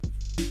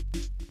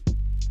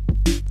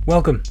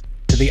Welcome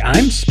to the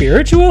I'm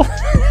Spiritual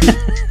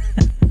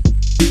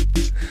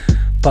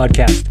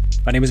podcast.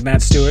 My name is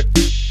Matt Stewart.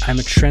 I'm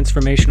a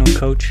transformational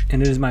coach,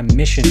 and it is my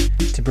mission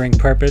to bring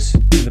purpose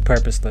to the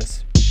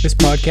purposeless. This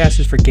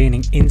podcast is for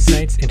gaining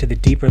insights into the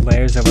deeper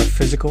layers of our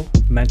physical,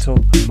 mental,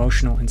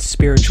 emotional, and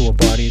spiritual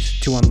bodies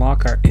to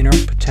unlock our inner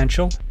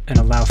potential and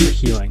allow for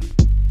healing.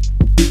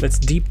 Let's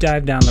deep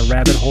dive down the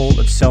rabbit hole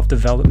of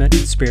self-development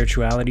and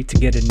spirituality to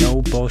get a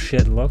no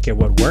bullshit look at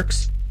what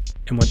works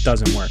and what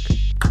doesn't work.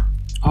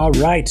 All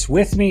right,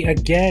 with me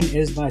again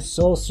is my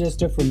soul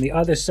sister from the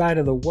other side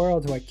of the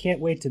world who I can't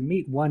wait to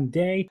meet one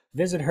day.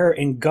 Visit her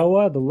in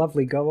Goa, the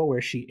lovely Goa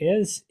where she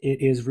is.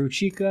 It is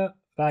Ruchika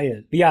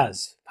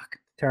Vyas. Fuck,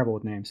 terrible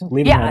with names.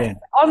 Leaving that in.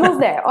 Almost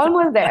there,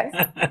 almost there.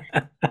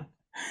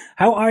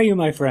 How are you,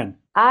 my friend?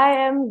 I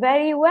am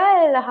very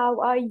well. How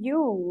are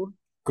you?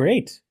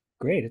 Great.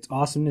 It's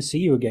awesome to see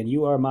you again.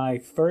 You are my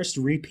first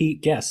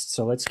repeat guest,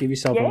 so let's give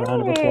yourself a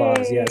round of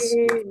applause. Yes.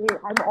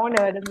 I'm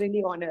honored. I'm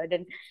really honored.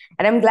 And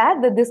I'm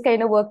glad that this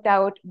kind of worked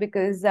out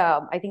because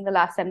I think the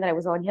last time that I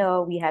was on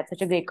here, we had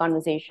such a great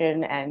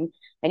conversation. And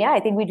yeah, I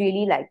think we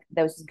really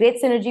there was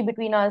great synergy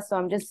between us. So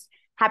I'm just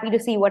happy to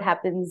see what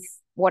happens,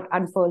 what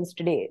unfolds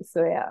today.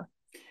 So yeah.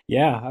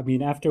 Yeah, I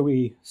mean, after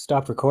we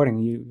stopped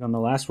recording on the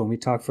last one, we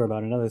talked for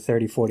about another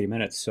 30, 40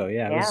 minutes. So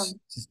yeah, it was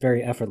just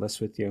very effortless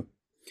with you.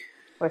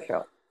 For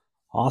sure.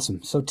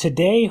 Awesome. So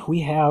today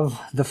we have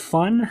the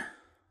fun.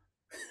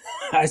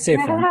 I say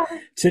fun.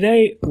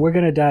 Today we're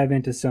going to dive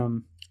into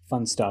some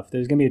fun stuff.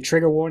 There's going to be a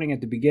trigger warning at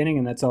the beginning,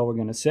 and that's all we're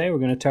going to say. We're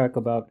going to talk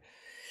about,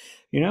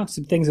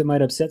 some things that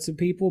might upset some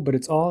people, but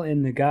it's all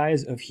in the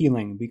guise of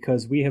healing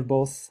because we have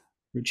both,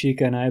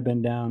 Ruchika and I, have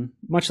been down,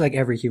 much like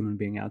every human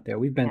being out there.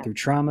 We've been through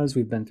traumas,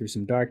 we've been through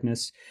some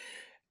darkness,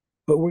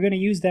 but we're going to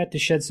use that to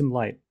shed some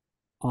light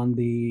on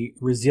the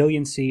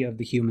resiliency of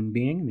the human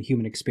being and the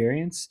human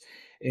experience,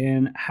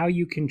 and how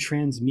you can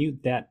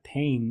transmute that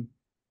pain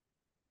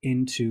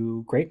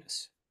into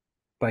greatness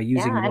by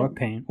using your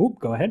pain. Oh,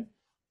 go ahead.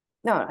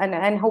 No,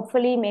 and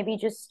hopefully maybe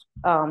just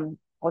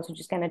also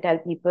just kind of tell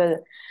people,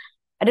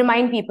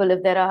 remind people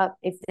if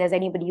there's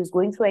anybody who's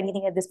going through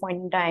anything at this point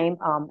in time,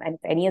 and if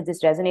any of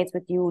this resonates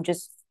with you,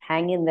 just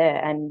hang in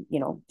there and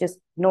just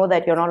know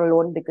that you're not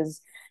alone because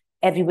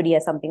everybody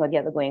has something or the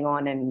other going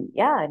on,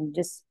 and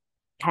just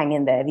hang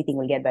in there. Everything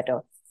will get better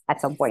at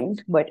some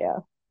point. But yeah,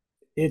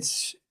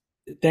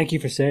 thank you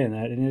for saying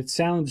that. And it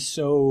sounds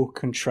so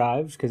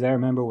contrived because I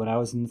remember when I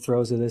was in the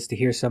throes of this, to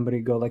hear somebody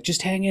go like,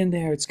 just hang in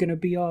there, it's going to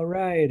be all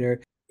right.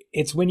 Or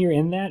it's when you're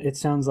in that, it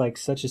sounds like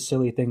such a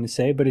silly thing to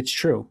say, but it's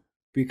true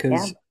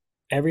because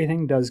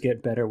everything does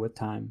get better with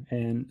time.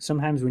 And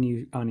sometimes when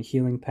you're on a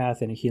healing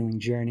path and a healing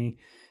journey,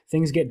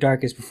 things get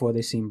darkest before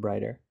they seem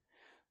brighter.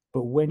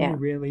 But when you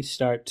really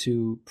start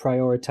to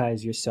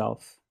prioritize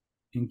yourself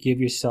and give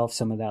yourself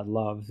some of that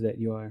love that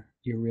you're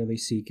really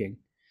seeking,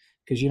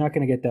 because you're not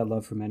going to get that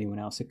love from anyone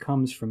else. It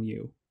comes from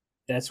you.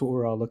 That's what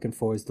we're all looking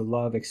for, is the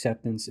love,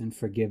 acceptance, and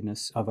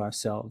forgiveness of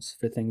ourselves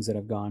for things that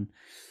have gone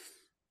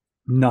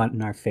not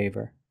in our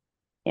favor.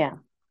 Yeah.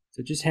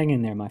 So just hang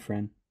in there, my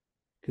friend,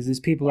 because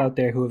there's people out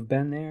there who have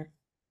been there,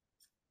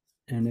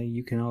 and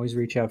you can always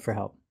reach out for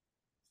help.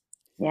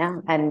 Yeah,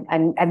 and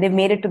they've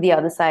made it to the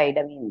other side.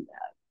 I mean,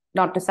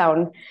 not to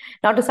sound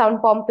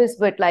pompous,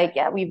 but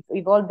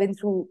we've all been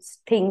through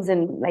things,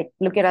 and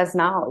look at us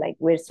now.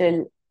 We're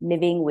still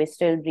living, we're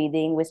still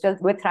breathing,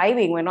 we're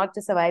thriving. We're not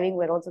just surviving,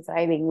 we're also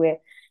thriving. We're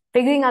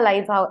figuring our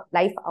life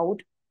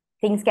out.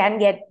 Things can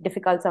get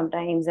difficult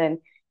sometimes, and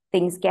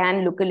things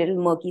can look a little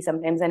murky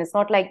sometimes. And it's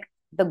not like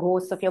the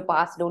ghosts of your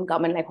past don't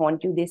come and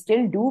haunt you. They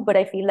still do, but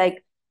I feel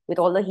like with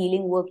all the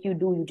healing work you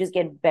do, you just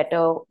get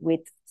better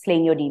with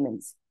slaying your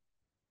demons.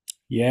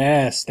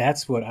 Yes,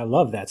 that's what I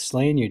love, that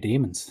slaying your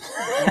demons.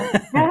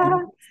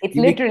 It's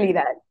literally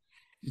that.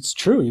 It's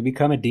true. You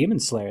become a demon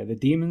slayer. The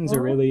demons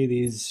are really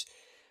these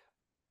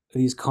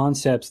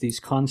concepts, these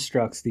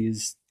constructs,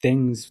 these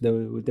things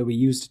that we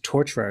use to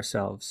torture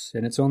ourselves.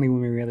 And it's only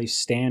when we really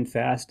stand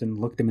fast and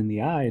look them in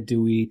the eye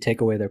do we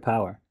take away their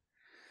power.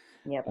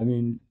 Yep. I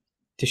mean,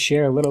 to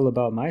share a little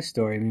about my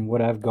story, I mean,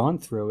 what I've gone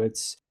through,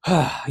 it's,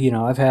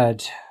 I've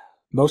had,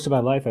 most of my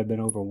life I've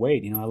been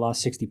overweight. I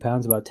lost 60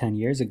 pounds about 10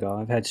 years ago.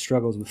 I've had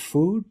struggles with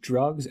food,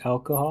 drugs,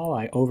 alcohol.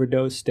 I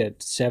overdosed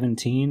at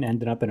 17,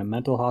 ended up in a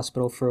mental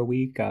hospital for a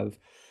week. I've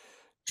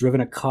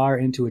driven a car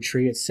into a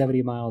tree at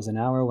 70 miles an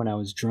hour when I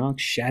was drunk,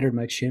 shattered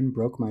my chin,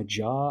 broke my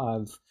jaw.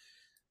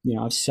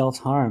 I've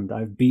self-harmed.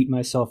 I've beat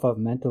myself up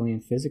mentally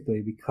and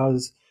physically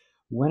because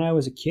when I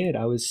was a kid,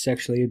 I was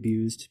sexually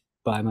abused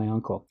by my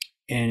uncle.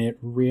 And it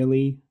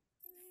really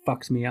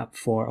fucks me up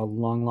for a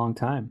long, long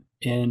time.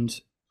 And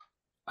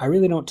I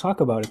really don't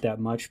talk about it that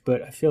much,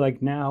 but I feel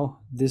like now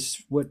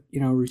what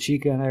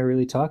Ruchika and I are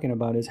really talking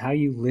about is how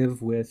you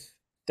live with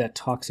that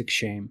toxic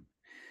shame.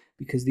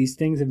 Because these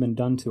things have been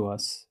done to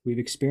us. We've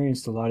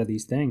experienced a lot of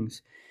these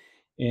things.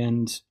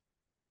 And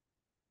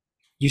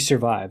you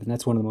survive, and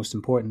that's one of the most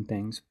important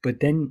things. But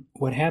then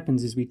what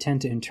happens is we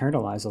tend to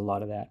internalize a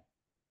lot of that,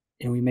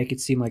 and we make it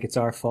seem like it's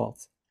our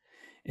fault.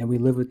 And we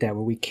live with that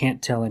where we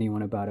can't tell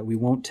anyone about it. We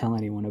won't tell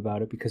anyone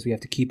about it because we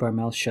have to keep our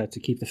mouth shut to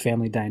keep the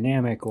family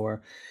dynamic,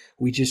 or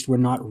we're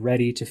not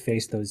ready to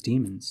face those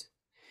demons.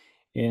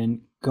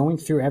 And going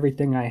through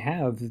everything I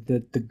have,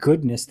 the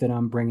goodness that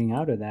I'm bringing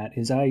out of that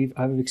is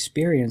I've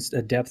experienced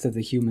a depth of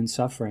the human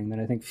suffering that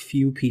I think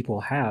few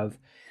people have.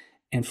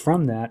 And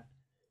from that,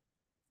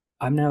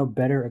 I'm now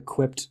better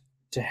equipped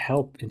to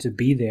help and to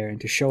be there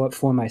and to show up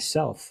for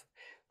myself,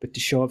 but to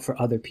show up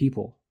for other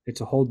people and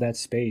to hold that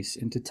space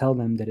and to tell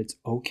them that it's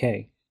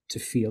okay to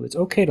feel. It's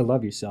okay to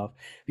love yourself,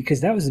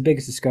 because that was the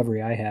biggest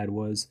discovery I had,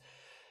 was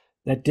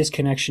that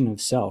disconnection of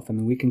self. I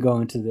mean, we can go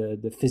into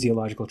the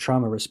physiological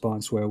trauma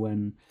response where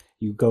when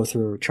you go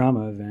through a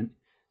trauma event,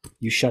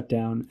 you shut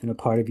down and a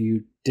part of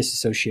you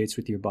disassociates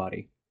with your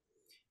body.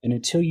 And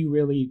until you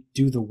really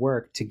do the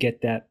work to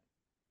get that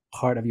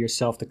part of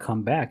yourself to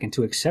come back and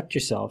to accept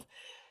yourself,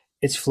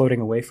 it's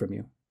floating away from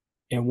you.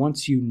 And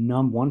once you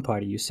numb one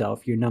part of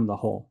yourself, you numb the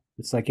whole.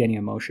 It's like any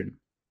emotion.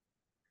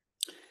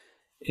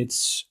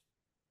 It's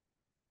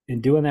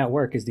And doing that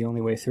work is the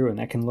only way through. And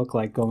that can look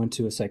like going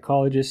to a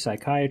psychologist,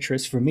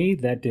 psychiatrist. For me,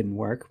 that didn't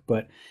work,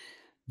 but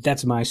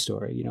that's my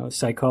story.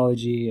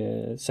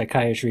 Psychology,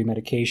 psychiatry,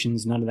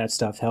 medications, none of that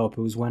stuff helped.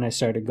 It was when I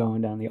started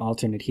going down the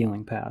alternate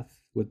healing path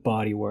with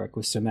body work,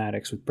 with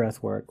somatics, with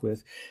breath work,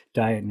 with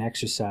diet and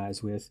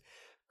exercise, with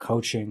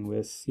coaching,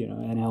 with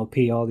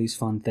NLP, all these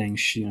fun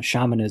things,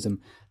 shamanism.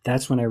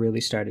 That's when I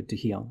really started to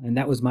heal, and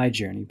that was my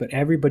journey. But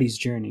everybody's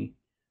journey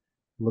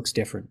looks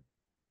different.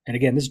 And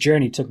again, this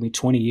journey took me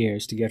 20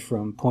 years to get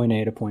from point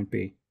A to point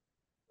B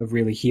of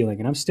really healing.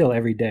 And I'm still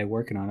every day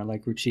working on it.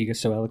 Like Ruchika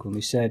so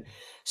eloquently said,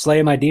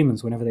 slaying my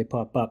demons whenever they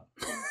pop up.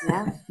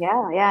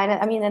 Yeah. And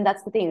I mean, and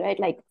that's the thing, right?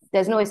 Like,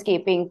 there's no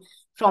escaping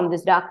from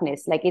this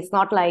darkness. Like, it's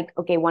not like,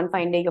 okay, one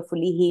fine day you're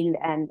fully healed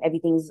and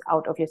everything's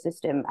out of your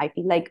system. I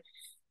feel like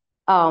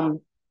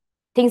um,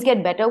 things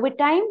get better with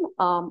time.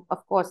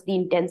 Of course, the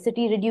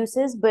intensity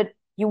reduces, but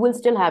you will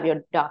still have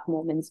your dark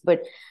moments.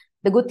 But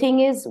the good thing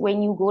is,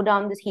 when you go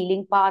down this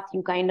healing path,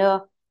 you kind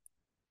of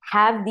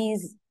have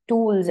these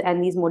tools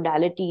and these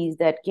modalities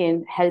that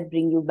can help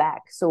bring you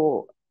back.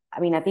 So, I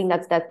mean, I think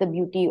that's the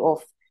beauty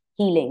of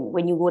healing.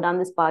 When you go down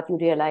this path, you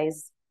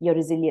realize your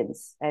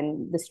resilience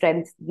and the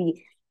strength, the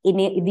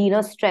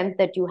inner strength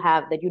that you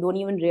have, that you don't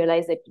even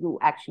realize that you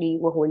actually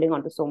were holding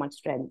on to so much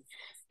strength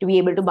to be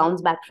able to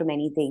bounce back from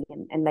anything.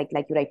 And like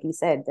you rightly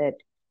said, that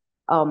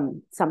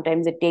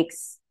sometimes it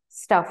takes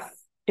stuff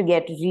to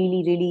get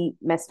really, really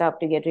messed up,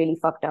 to get really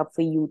fucked up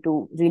for you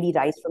to really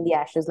rise from the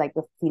ashes like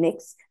the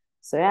phoenix.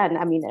 So yeah, and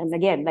I mean, and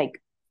again,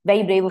 like,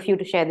 very brave of you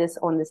to share this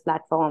on this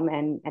platform.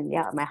 And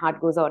yeah, my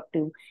heart goes out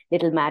to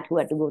little Matt who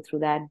had to go through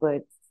that.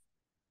 But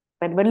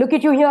look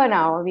at you here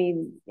now. I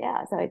mean,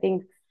 yeah. So I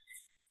think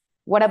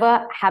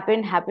whatever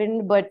happened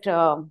happened, but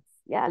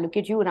yeah, look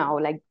at you now,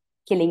 like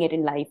killing it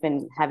in life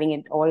and having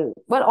it all,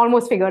 well,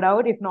 almost figured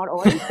out, if not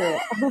all. So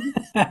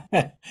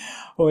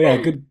Oh yeah,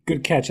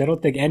 good catch. I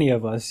don't think any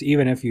of us,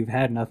 even if you've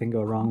had nothing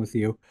go wrong with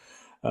you,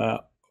 uh,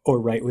 or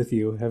right with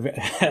you, have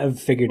have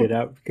figured it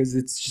out, because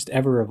it's just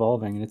ever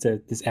evolving, and it's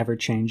this ever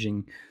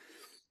changing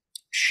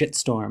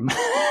shitstorm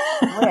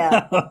oh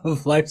yeah.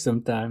 of life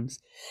sometimes.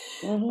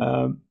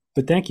 Hmm.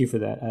 But thank you for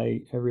that.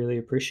 I really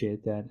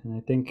appreciate that, and I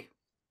think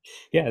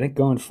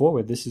going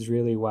forward, this is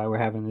really why we're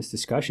having this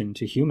discussion,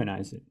 to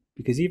humanize it.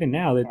 Because even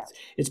now, Yeah.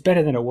 it's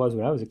better than it was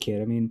when I was a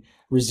kid. I mean,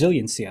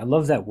 resiliency. I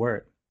love that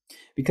word,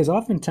 because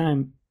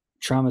oftentimes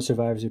trauma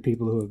survivors or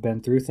people who have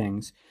been through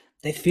things,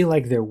 they feel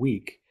like they're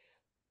weak.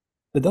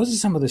 But those are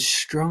some of the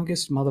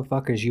strongest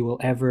motherfuckers you will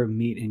ever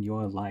meet in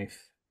your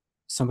life.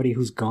 Somebody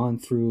who's gone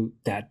through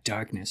that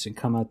darkness and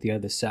come out the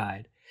other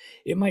side.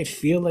 It might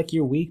feel like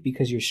you're weak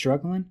because you're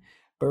struggling,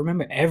 but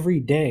remember,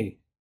 every day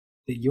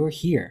that you're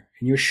here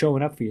and you're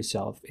showing up for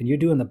yourself and you're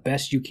doing the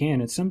best you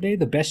can, and someday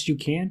the best you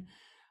can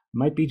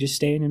might be just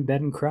staying in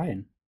bed and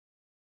crying.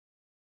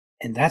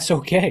 And that's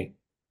okay.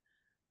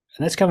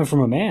 And that's coming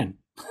from a man,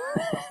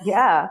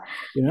 Yeah.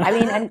 you know? I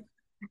mean,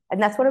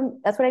 and that's what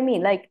I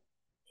mean. Like,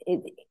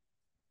 it,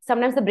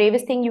 sometimes the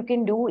bravest thing you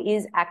can do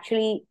is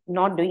actually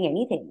not doing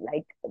anything.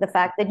 Like, the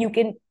fact that you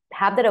can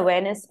have that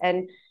awareness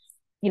and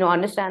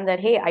understand that,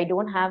 hey, I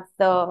don't have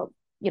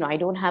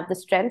the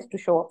strength to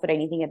show up for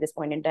anything at this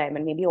point in time,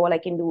 and maybe all I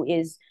can do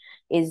is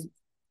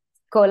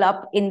curl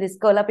up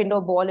into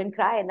a ball and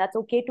cry, and that's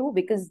okay too,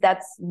 because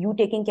that's you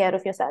taking care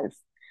of yourself.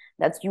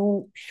 That's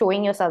you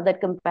showing yourself that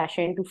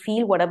compassion to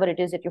feel whatever it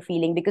is that you're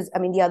feeling. Because I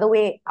mean, the other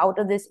way out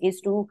of this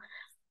is to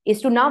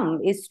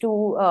numb, is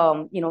to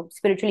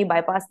spiritually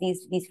bypass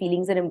these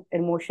feelings and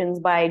emotions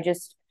by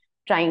just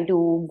trying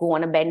to go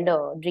on a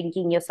bender,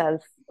 drinking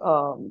yourself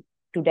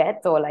to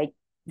death, or like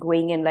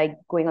going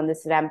on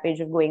this rampage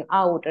of going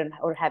out,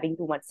 or having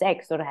too much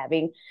sex, or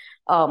having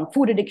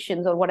food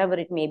addictions, or whatever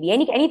it may be,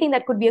 anything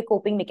that could be a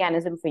coping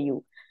mechanism for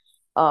you.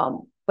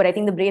 But I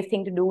think the brave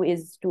thing to do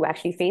is to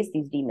actually face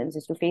these demons,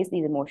 is to face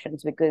these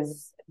emotions,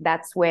 because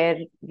that's where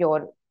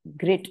your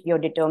grit, your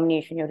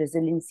determination, your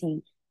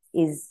resiliency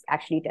is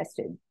actually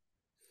tested.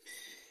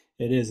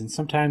 It is. And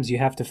sometimes you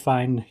have to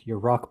find your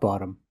rock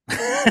bottom.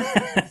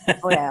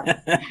 Oh yeah.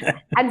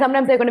 And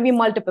sometimes there are going to be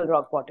multiple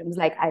rock bottoms.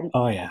 Like,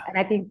 Oh yeah. and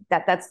I think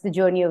that that's the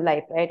journey of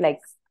life, right? Like,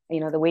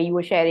 the way you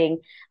were sharing.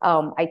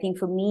 I think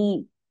for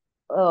me,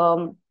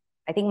 um,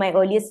 I think my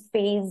earliest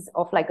phase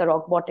of like a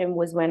rock bottom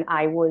was when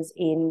I was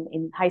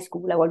in high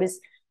school. I always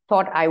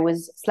thought I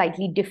was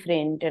slightly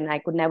different, and I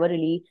could never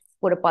really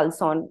put a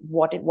pulse on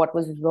what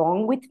was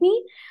wrong with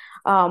me.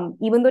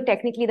 Even though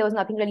technically there was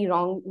nothing really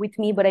wrong with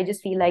me, but I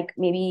just feel like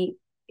maybe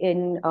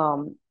in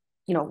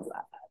you know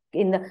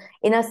in the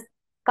in a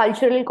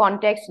cultural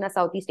context, in a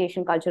Southeast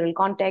Asian cultural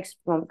context,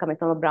 coming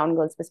from a brown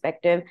girl's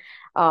perspective,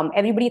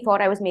 everybody thought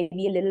I was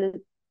maybe a little,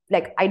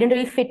 like, I didn't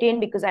really fit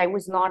in because I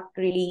was not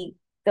really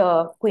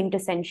the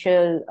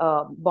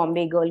quintessential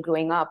Bombay girl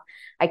growing up.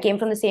 I came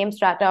from the same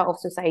strata of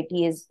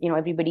society as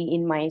everybody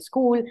in my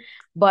school,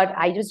 but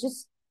I was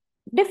just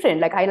different.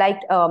 Like, I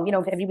liked,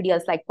 if everybody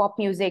else liked pop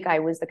music, I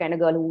was the kind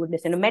of girl who would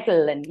listen to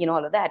metal and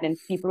all of that. And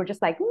people were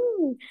just like,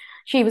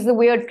 she was the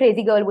weird,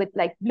 crazy girl with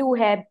like blue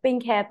hair,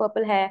 pink hair,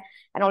 purple hair,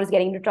 and always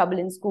getting into trouble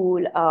in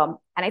school.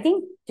 And I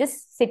think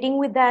just sitting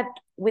with that,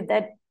 when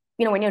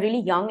you're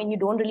really young and you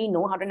don't really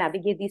know how to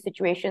navigate these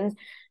situations,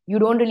 you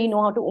don't really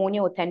know how to own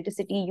your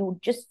authenticity. You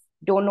just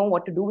don't know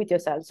what to do with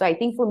yourself. So I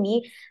think for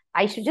me,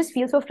 I should just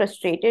feel so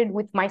frustrated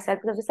with myself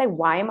because I was just like,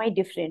 why am I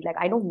different? Like,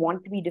 I don't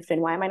want to be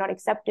different. Why am I not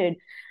accepted?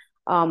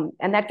 And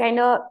that kind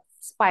of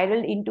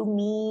spiraled into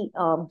me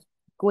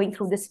going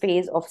through this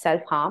phase of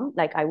self-harm.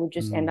 Like, I would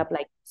just end Mm. up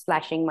like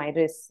slashing my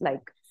wrists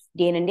like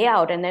day in and day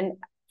out. And then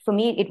for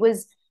me, it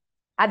was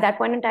at that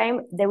point in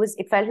time,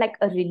 it felt like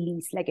a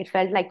release. Like, it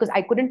felt like, because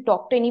I couldn't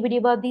talk to anybody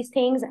about these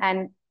things,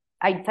 and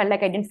I felt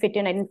like I didn't fit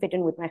in. I didn't fit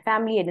in with my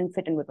family. I didn't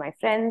fit in with my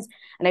friends.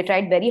 And I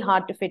tried very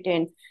hard to fit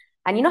in.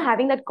 And,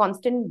 having that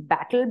constant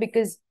battle,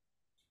 because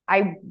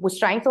I was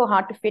trying so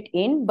hard to fit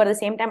in, but at the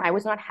same time, I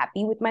was not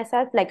happy with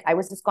myself. Like, I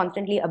was just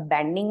constantly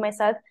abandoning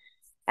myself.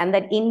 And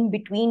that in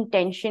between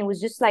tension was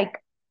just like,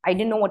 I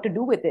didn't know what to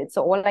do with it.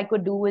 So all I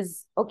could do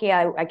was, okay,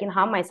 I can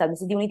harm myself.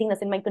 This is the only thing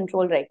that's in my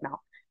control right now.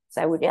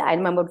 So I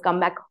remember would come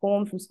back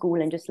home from school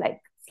and just like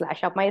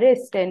slash up my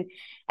wrist. And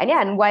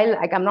yeah, and while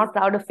like I'm not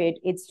proud of it,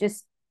 it's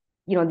just,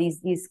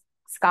 these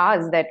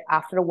scars that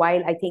after a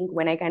while, I think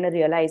when I kind of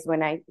realized,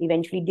 when I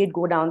eventually did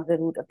go down the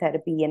route of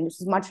therapy, and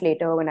this is much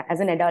later as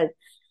an adult,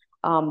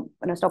 when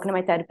I was talking to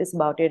my therapist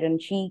about it,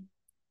 and she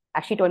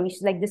actually told me,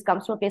 she's like, this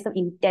comes from a place of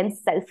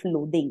intense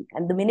self-loathing.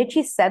 And the minute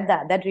she said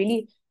that, that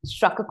really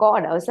struck a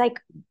chord. I was like,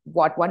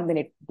 what? 1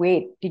 minute,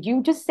 wait, did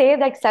you just say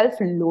like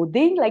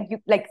self-loathing? Like, you,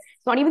 like,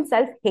 it's not even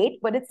self-hate,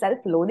 but it's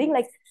self-loathing.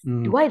 Like,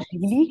 Mm. do I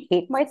really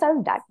hate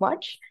myself that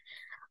much?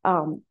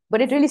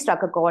 But it really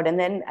struck a chord. And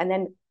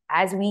then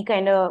as we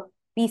kind of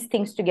piece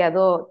things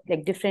together,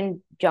 like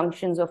different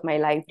junctions of my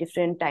life,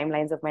 different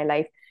timelines of my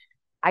life,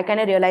 I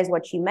kind of realized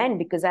what she meant,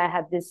 because I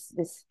had this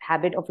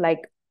habit of like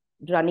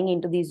running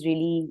into these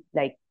really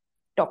like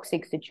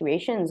toxic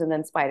situations and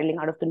then spiraling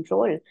out of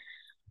control.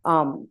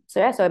 So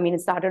yeah, so I mean,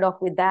 it started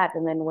off with that,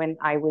 and then when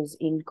I was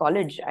in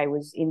college, I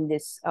was in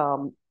this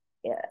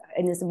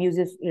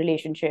abusive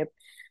relationship.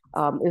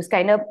 It was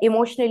kind of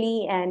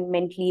emotionally and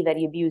mentally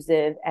very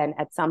abusive, and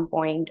at some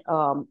point,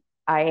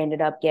 I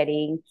ended up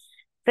getting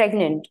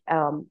pregnant.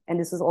 And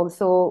this was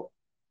also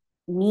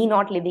me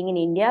not living in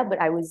India,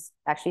 but I was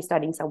actually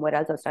studying somewhere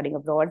else. I was studying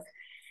abroad,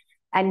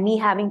 and me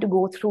having to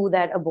go through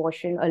that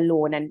abortion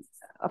alone. And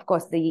of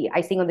course, the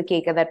icing on the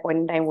cake at that point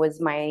in time was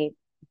my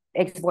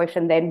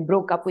ex-boyfriend then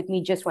broke up with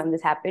me just when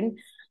this happened.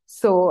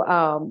 So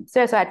I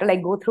had to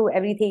like go through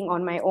everything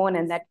on my own,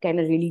 and that kind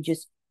of really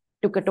just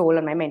took a toll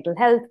on my mental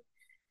health.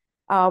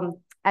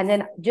 And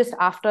then just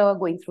after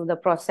going through the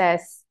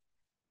process,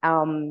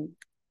 um,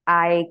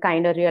 I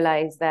kind of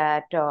realized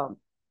that,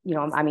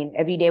 I mean,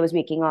 every day I was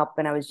waking up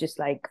and I was just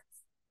like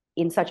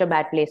in such a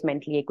bad place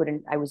mentally.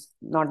 I was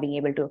not being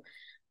able to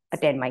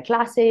attend my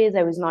classes.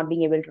 I was not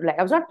being able to, like,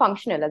 I was not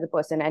functional as a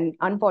person. And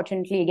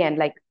unfortunately, again,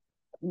 like,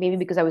 maybe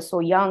because I was so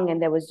young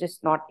and there was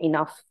just not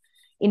enough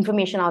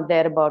information out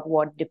there about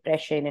what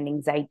depression and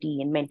anxiety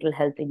and mental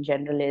health in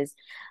general is.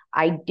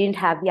 I didn't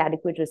have the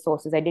adequate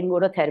resources. I didn't go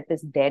to a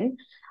therapist then.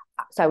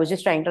 So I was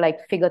just trying to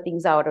like figure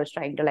things out. I was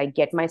trying to like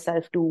get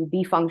myself to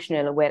be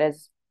functional,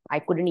 whereas I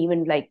couldn't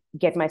even like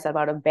get myself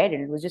out of bed.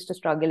 And it was just a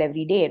struggle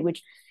every day, in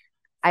which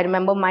I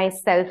remember my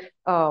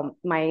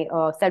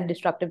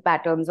self-destructive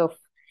patterns of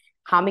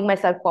harming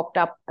myself popped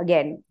up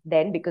again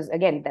then, because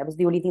again, that was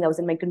the only thing that was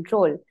in my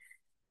control.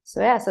 So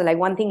yeah, so like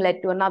one thing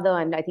led to another,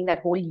 and I think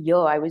that whole year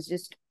I was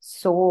just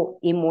so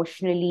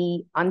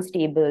emotionally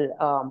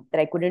unstable, that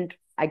I couldn't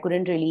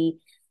really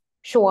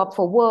show up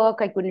for work.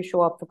 I couldn't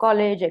show up for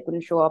college. I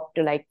couldn't show up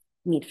to like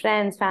meet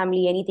friends,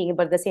 family, anything.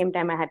 But at the same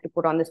time, I had to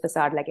put on this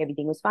facade like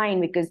everything was fine,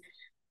 because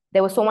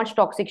there was so much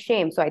toxic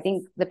shame. So I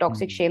think the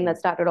toxic Mm. shame that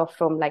started off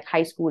from like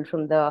high school,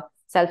 from the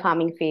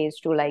self-harming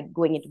phase to like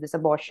going into this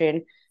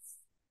abortion,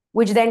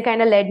 which then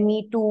kind of led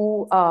me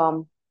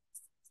to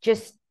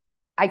just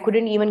I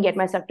couldn't even get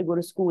myself to go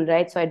to school,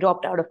 right? So I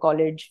dropped out of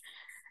college.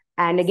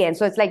 And again,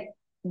 so it's like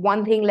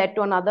one thing led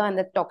to another, and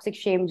the toxic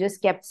shame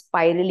just kept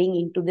spiraling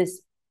into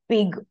this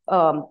big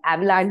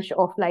avalanche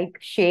of like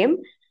shame,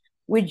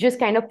 which just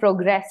kind of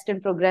progressed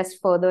and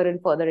progressed further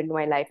and further into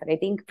my life. And I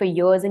think for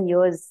years and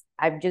years,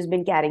 I've just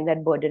been carrying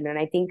that burden. And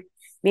I think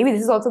maybe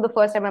this is also the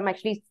first time I'm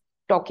actually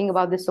talking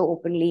about this so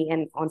openly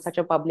and on such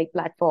a public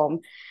platform.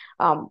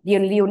 The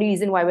only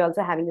reason why we're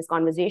also having this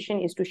conversation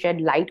is to shed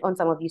light on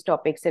some of these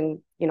topics and,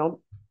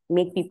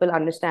 make people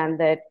understand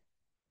that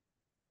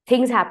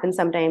things happen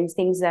sometimes,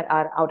 things that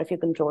are out of your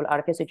control, out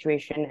of your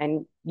situation.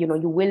 And, you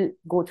will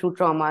go through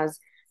traumas,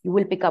 you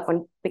will pick up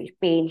on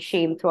pain,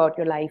 shame throughout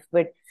your life.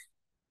 But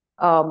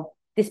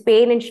this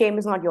pain and shame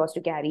is not yours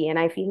to carry. And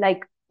I feel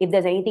like if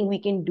there's anything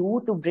we can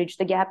do to bridge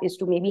the gap is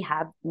to maybe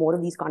have more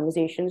of these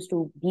conversations,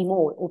 to be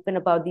more open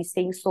about these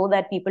things so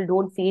that people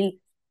don't feel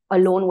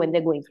alone when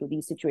they're going through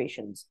these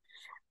situations,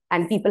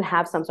 and people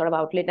have some sort of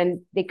outlet,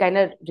 and they kind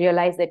of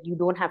realize that you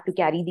don't have to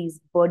carry these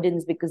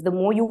burdens, because the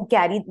more you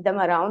carry them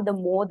around, the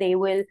more they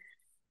will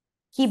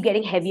keep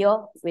getting heavier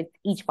with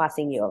each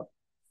passing year.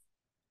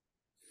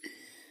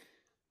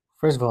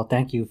 First of all,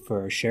 thank you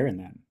for sharing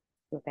that.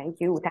 So thank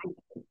you. Thank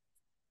you.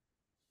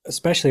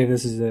 Especially if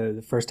this is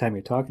the first time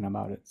you're talking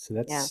about it. So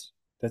Yeah.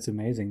 that's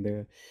amazing.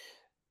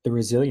 The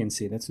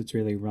resiliency, that's what's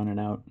really running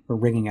out or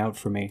ringing out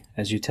for me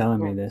as you're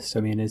telling Yeah. me this. I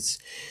mean, it's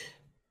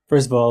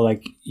first of all,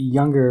 like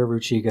younger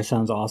Ruchika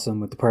sounds awesome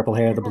with the purple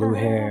hair, the blue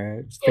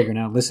hair, figuring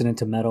out listening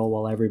to metal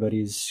while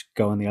everybody's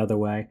going the other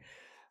way.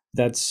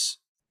 That's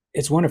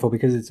it's wonderful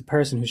because it's a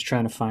person who's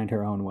trying to find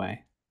her own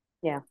way.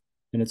 Yeah.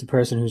 And it's a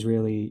person who's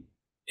really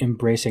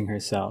embracing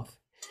herself.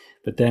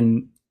 But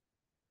then,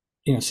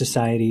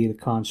 society, the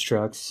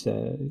constructs,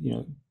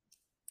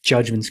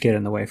 judgments get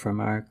in the way from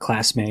our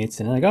classmates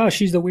and like, oh,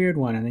 she's the weird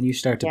one. And then you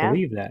start to Yeah.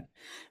 believe that. Yeah.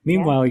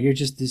 Meanwhile, you're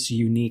just this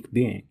unique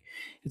being.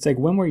 It's like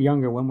when we're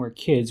younger, when we're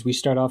kids, we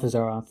start off as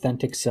our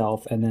authentic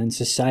self, and then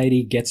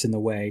society gets in the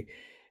way.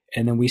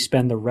 And then we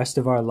spend the rest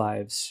of our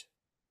lives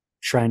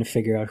trying to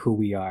figure out who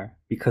we are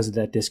because of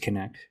that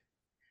disconnect.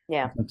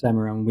 Yeah. Sometime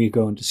around when we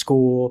go into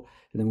school,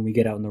 and then when we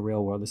get out in the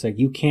real world, it's like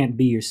you can't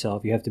be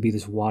yourself. You have to be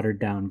this watered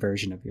down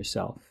version of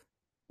yourself.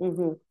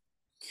 Mm-hmm.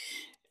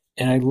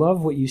 And I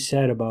love what you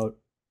said about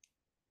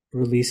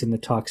releasing the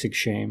toxic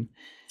shame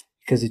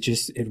because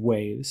it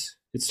weighs.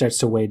 It starts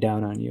to weigh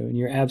down on you. And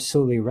you're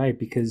absolutely right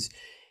because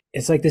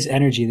it's like this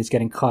energy that's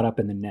getting caught up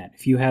in the net.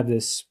 If you have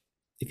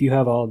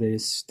all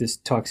this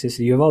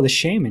toxicity, you have all this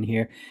shame in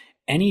here,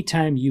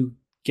 anytime you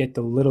get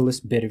the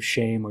littlest bit of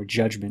shame or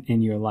judgment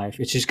in your life,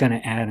 it's just going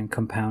to add and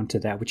compound to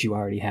that which you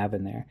already have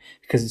in there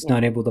because it's Yeah.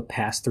 not able to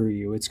pass through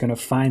you. It's going to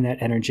find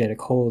that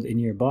energetic hold in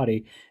your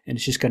body and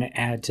it's just going to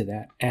add to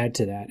that.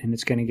 And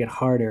it's going to get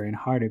harder and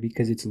harder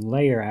because it's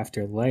layer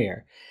after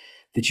layer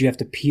that you have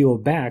to peel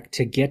back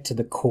to get to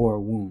the core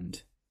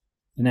wound.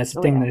 And that's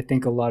the Oh thing yeah. that I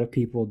think a lot of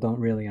people don't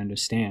really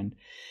understand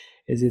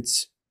is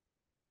it's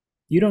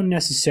you don't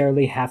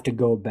necessarily have to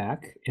go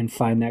back and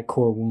find that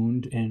core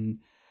wound and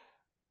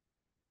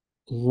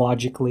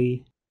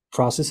logically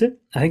process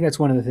it. I think that's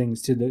one of the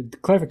things too. The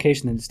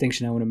clarification and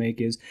distinction I want to make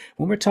is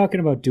when we're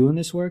talking about doing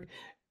this work,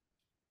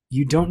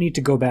 you don't need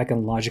to go back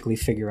and logically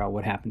figure out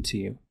what happened to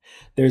you.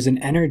 There's an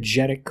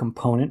energetic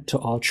component to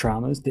all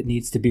traumas that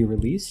needs to be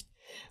released,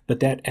 but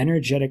that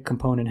energetic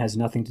component has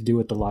nothing to do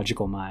with the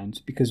logical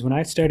mind. Because when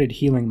I started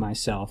healing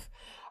myself,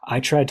 I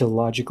tried to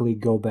logically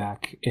go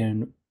back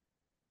and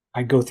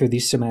I go through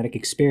these somatic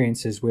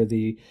experiences where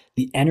the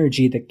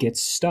energy that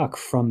gets stuck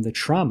from the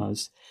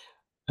traumas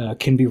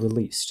can be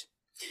released.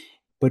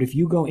 But if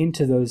you go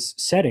into those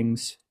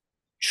settings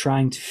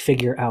trying to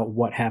figure out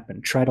what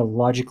happened, try to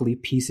logically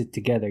piece it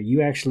together,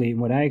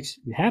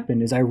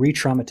 happened is I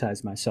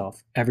re-traumatized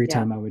myself every Yeah.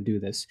 time I would do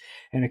this,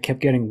 and it kept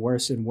getting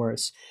worse and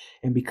worse.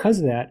 And because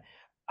of that,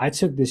 I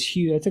took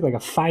like a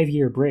 5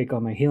 year break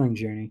on my healing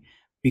journey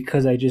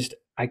because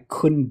I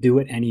couldn't do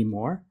it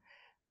anymore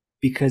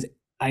because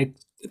I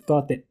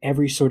thought that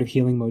every sort of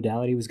healing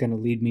modality was going to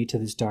lead me to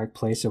this dark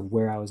place of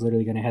where I was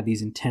literally going to have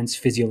these intense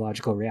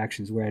physiological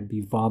reactions where I'd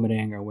be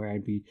vomiting or where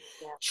I'd be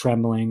Yeah.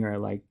 trembling or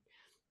like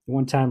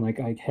one time like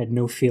I had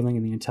no feeling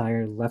in the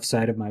entire left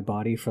side of my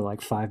body for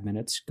like 5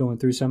 minutes going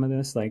through some of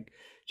this, like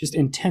just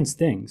intense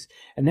things.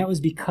 And that was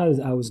because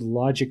I was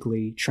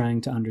logically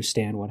trying to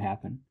understand what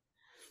happened.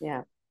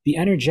 Yeah. The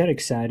energetic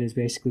side is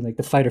basically like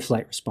the fight or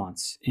flight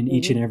response in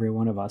each Mm-hmm. and every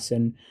one of us.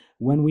 And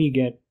when we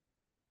get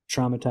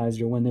traumatized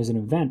or when there's an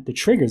event that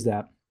triggers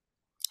that,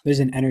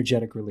 there's an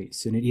energetic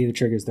release. And it either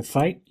triggers the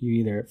fight, you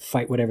either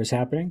fight whatever's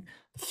happening,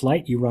 the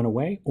flight, you run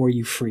away, or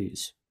you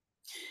freeze.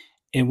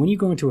 And when you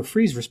go into a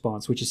freeze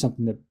response, which is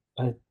something that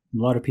a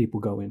lot of people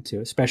go into,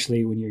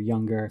 especially when you're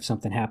younger, if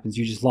something happens,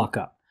 you just lock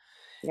up.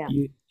 Yeah.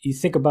 You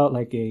think about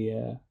like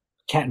a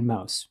cat and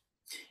mouse.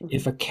 Mm-hmm.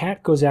 If a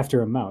cat goes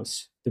after a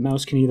mouse, the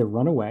mouse can either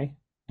run away,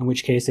 in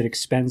which case it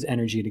expends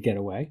energy to get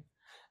away,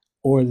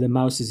 or the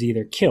mouse is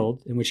either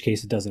killed, in which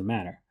case it doesn't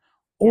matter,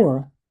 Yeah.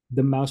 or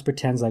the mouse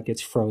pretends like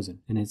it's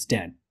frozen and it's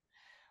dead.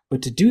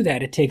 But to do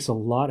that, it takes a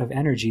lot of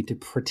energy to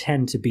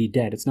pretend to be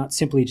dead. It's not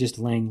simply just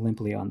laying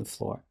limply on the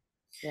floor.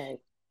 Right.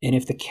 And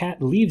if the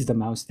cat leaves the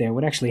mouse there,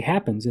 what actually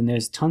happens, and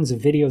there's tons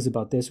of videos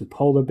about this with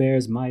polar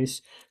bears,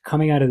 mice,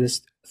 coming out of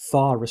this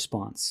thaw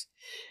response.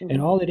 And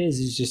Mhm. all it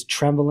is just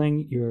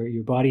trembling,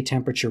 your body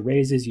temperature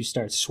raises, you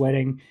start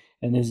sweating,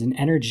 and there's an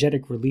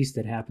energetic release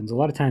that happens. A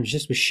lot of times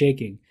just with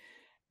shaking.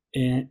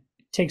 And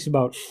it takes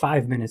about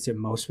 5 minutes at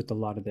most with a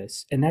lot of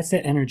this. And that's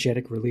that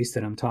energetic release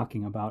that I'm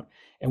talking about.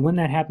 And when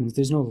that happens,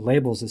 there's no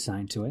labels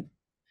assigned to it.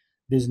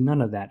 There's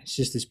none of that. It's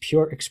just this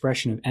pure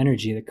expression of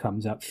energy that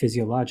comes up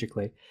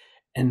physiologically.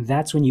 And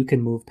that's when you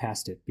can move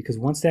past it. Because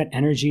once that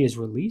energy is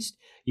released,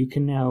 you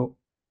can now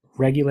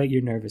regulate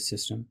your nervous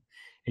system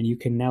and you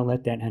can now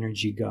let that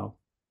energy go.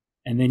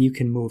 And then you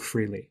can move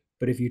freely.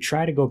 But if you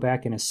try to go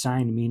back and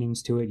assign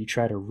meanings to it, you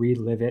try to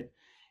relive it,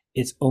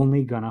 it's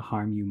only going to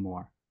harm you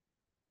more.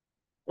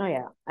 Oh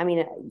yeah. I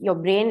mean, your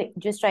brain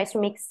just tries to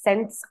make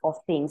sense of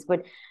things,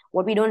 but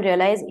what we don't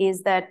realize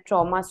is that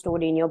trauma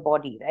stored in your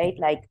body, right?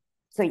 Like,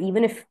 so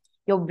even if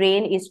your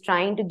brain is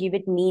trying to give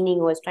it meaning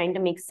or is trying to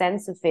make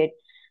sense of it,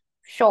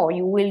 sure,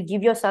 you will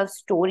give yourself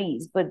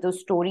stories, but those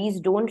stories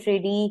don't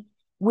really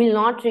will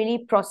not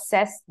really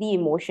process the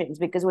emotions,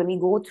 because when we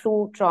go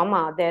through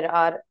trauma,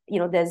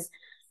 there's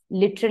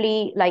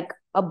literally like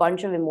a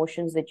bunch of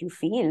emotions that you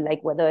feel,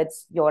 like whether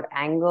it's your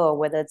anger,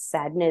 whether it's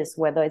sadness,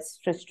 whether it's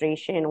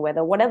frustration,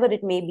 whether whatever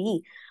it may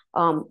be.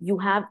 You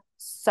have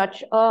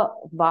such a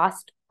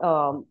vast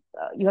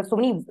you have so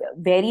many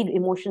varied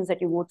emotions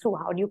that you go through.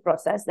 How do you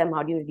process them?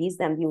 How do you release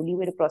them? The only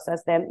way to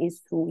process them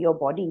is through your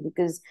body,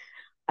 because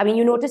I mean,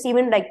 you notice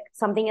even like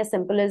something as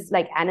simple as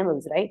like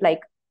animals, right?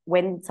 Like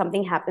when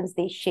something happens,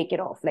 they shake it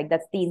off. Like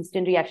that's the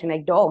instant reaction.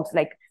 Like dogs,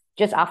 like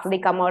just after they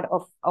come out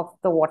of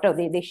the water,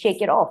 they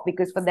shake it off,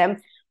 because for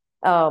them,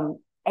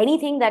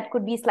 anything that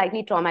could be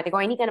slightly traumatic,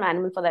 or any kind of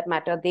animal for that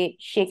matter, they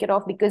shake it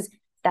off, because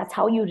that's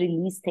how you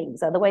release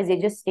things. Otherwise, they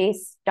just stay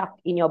stuck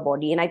in your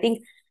body. And I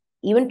think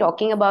even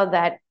talking about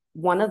that,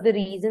 one of the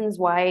reasons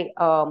why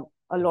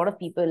a lot of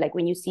people, like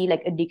when you see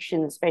like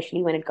addiction,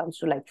 especially when it comes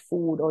to like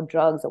food or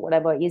drugs or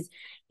whatever,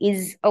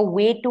 is a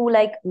way to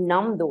like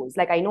numb those.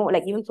 Like I know,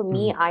 like even for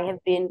me, Mm. I have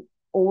been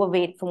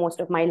overweight for most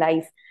of my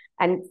life.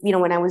 And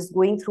when I was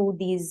going through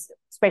these,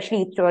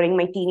 especially during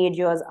my teenage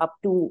years up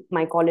to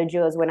my college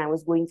years, when I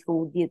was going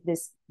through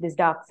this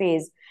dark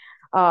phase,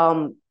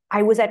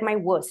 I was at my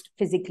worst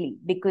physically,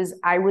 because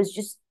I was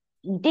just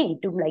eating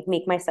to like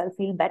make myself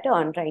feel better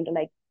and trying to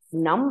like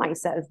numb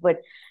myself. But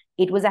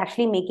it was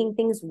actually making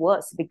things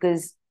worse,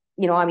 because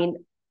I mean,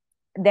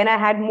 then I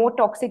had more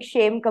toxic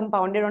shame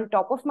compounded on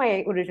top of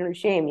my original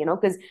shame,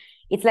 because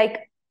it's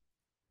like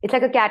it's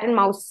like a cat and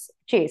mouse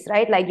chase,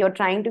 right? Like you're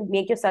trying to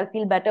make yourself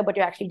feel better, but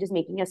you're actually just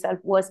making yourself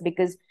worse,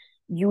 because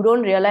you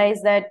don't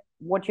realize that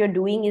what you're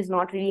doing is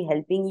not really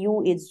helping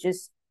you. It's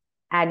just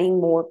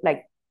adding more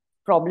like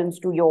problems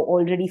to your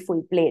already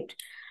full plate.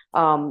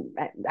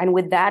 And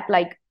with that,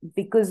 like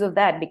because of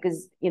that,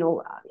 because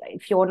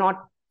if you're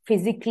not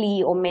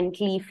physically or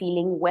mentally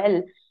feeling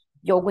well,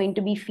 you're going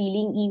to be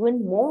feeling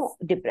even more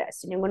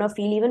depressed, and you're going to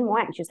feel even more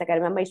anxious. Like I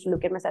remember I used to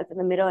look at myself in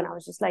the mirror and I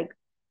was just like,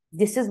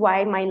 this is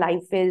why my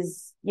life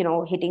is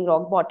hitting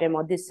rock bottom,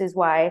 or this is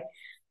why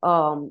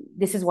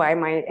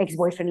my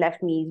ex-boyfriend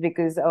left me, is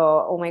because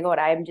oh my god,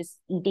 I am just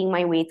eating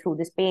my way through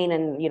this pain,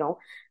 and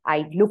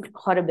I look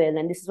horrible,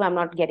 and this is why I'm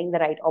not getting the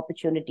right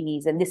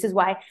opportunities, and this is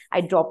why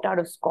I dropped out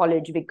of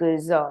college,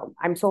 because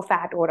I'm so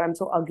fat, or I'm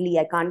so ugly,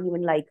 I can't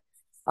even like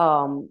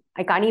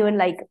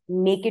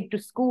make it to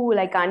school,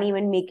 I can't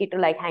even make it to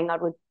like hang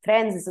out with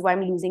friends. This is why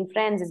I'm losing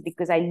friends, is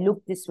because I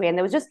look this way. And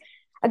there was just,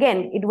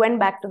 again, it went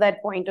back to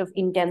that point of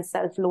intense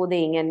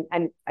self-loathing,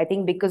 and I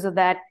think because of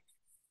that,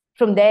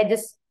 from there,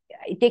 just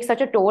it takes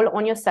such a toll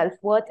on your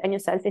self-worth and your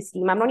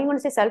self-esteem. I'm not even going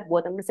to say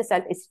self-worth, I'm going to say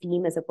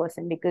self-esteem as a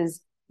person,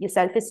 because your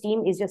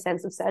self-esteem is your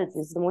sense of self.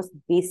 It's the most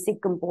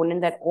basic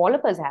component that all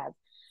of us have.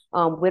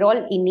 We're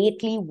all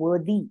innately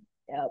worthy.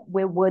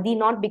 We're worthy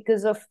not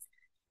because of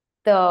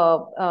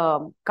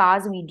the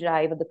cars we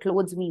drive, or the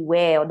clothes we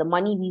wear, or the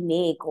money we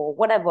make, or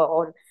whatever,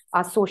 or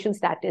our social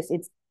status.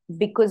 It's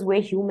because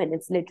we're human.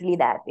 It's literally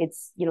that.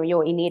 It's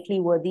you're innately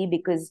worthy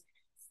because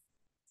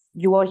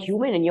you are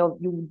human, and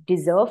you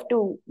deserve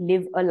to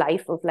live a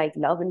life of like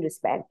love and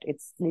respect.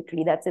 It's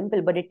literally that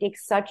simple. But it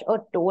takes such a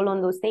toll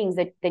on those things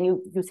that then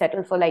you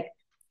settle for like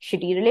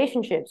shitty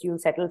relationships, you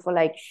settle for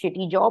like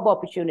shitty job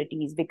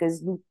opportunities,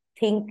 because you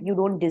think you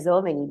don't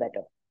deserve any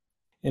better.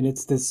 And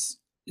it's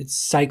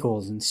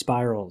cycles and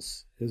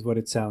spirals is what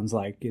it sounds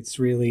like. It's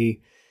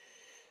really,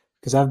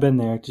 because I've been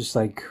there, just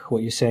like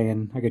what you're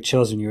saying. I got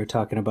chills when you were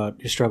talking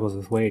about your struggles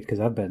with weight, because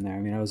I've been there. I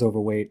mean, I was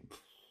overweight.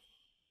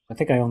 I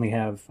think I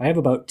have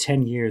about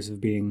 10 years of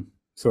being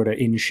sort of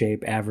in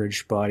shape,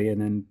 average body, and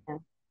then Yeah.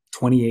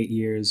 28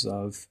 years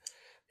of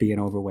being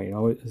overweight. I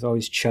was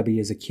always chubby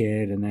as a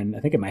kid, and then I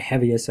think at my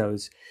heaviest I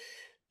was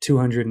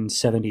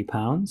 270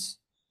 pounds.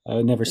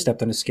 I never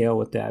stepped on a scale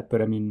with that,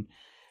 but I mean,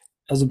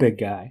 I was a big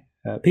guy.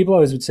 People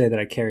always would say that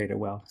I carried it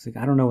well. It's like,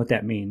 I don't know what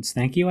that means.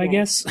 Thank you, I Yeah.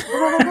 guess.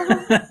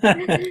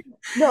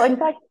 No, in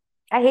fact,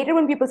 I hate it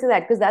when people say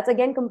that, because that's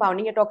again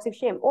compounding your toxic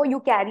shame. Oh, you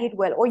carry it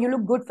well. Oh, you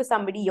look good for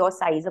somebody your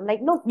size. I'm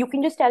like, no, you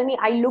can just tell me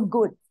I look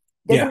good.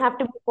 Doesn't Yeah, have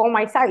to be for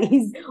my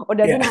size or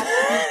yeah, doesn't have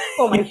to be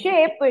for my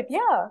shape, but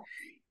yeah.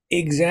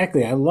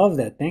 Exactly. I love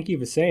that. Thank you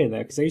for saying that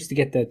because I used to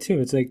get that too.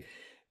 It's like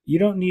you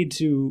don't need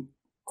to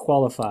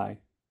qualify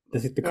the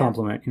Yeah.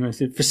 compliment. You know, I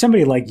said, for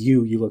somebody like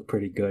you look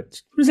pretty good.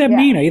 What does that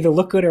mean? Yeah. I either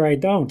look good or I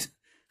don't.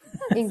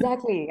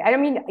 Exactly. I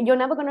mean, you're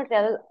never gonna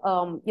tell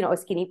a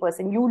skinny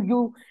person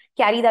you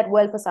carry that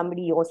well for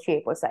somebody your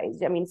shape or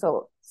size. I mean,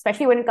 so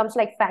especially when it comes to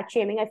like fat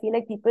shaming, I feel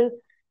like people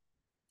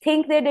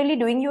think they're really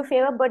doing you a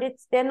favor, but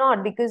they're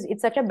not, because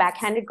it's such a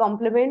backhanded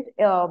compliment.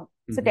 So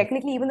Hmm.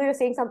 technically, even though you're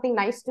saying something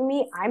nice to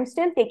me, I'm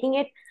still taking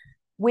it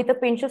with a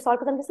pinch of salt,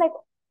 because I'm just like,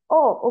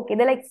 oh, okay.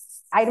 They're like,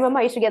 I remember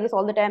I used to get this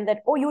all the time that,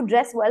 oh, you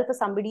dress well for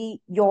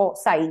somebody your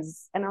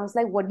size. And I was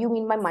like, what do you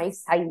mean by my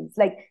size?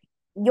 Like,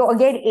 you're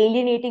again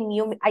alienating me,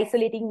 you're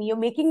isolating me, you're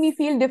making me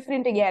feel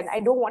different again. I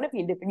don't want to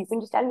feel different. You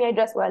can just tell me I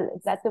dress well.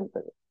 It's that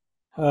simple.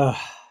 Uh,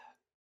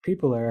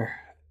 people are.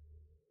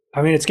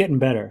 I mean, it's getting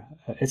better.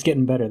 It's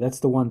getting better. That's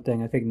the one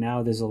thing. I think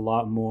now there's a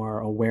lot more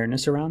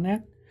awareness around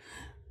that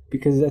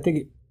because I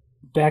think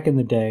back in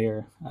the day,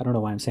 or I don't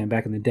know why I'm saying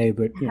back in the day,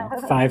 but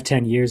 5,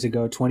 10 years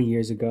ago, 20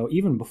 years ago,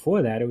 even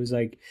before that, it was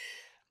like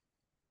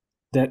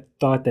that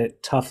thought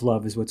that tough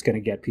love is what's going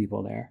to get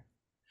people there.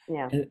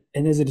 Yeah,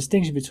 And there's a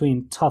distinction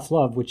between tough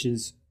love, which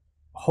is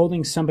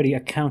holding somebody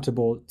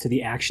accountable to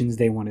the actions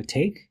they want to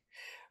take,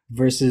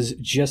 versus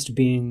just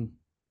being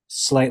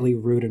slightly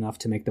rude enough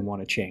to make them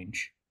want to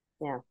change.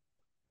 yeah.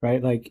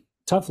 Right? Like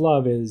tough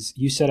love is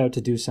you set out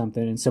to do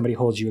something and somebody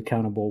holds you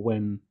accountable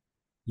when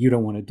you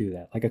don't want to do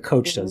that. Like a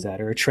coach Hmm. does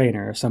that or a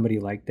trainer or somebody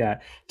like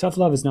that. Tough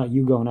love is not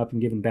you going up and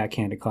giving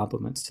backhanded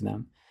compliments to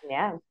them.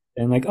 Yeah.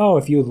 And like, oh,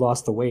 if you had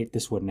lost the weight,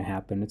 this wouldn't have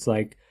happened. It's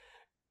like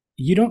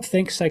you don't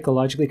think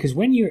psychologically because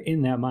when you're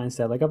in that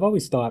mindset, like I've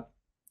always thought,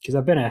 because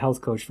I've been a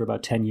health coach for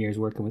about 10 years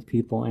working with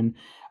people, and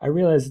I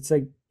realize it's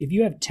like if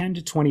you have 10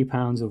 to 20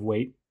 pounds of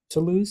weight to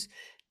lose,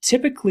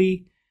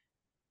 typically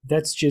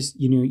that's just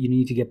you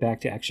need to get back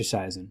to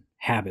exercising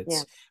Yeah.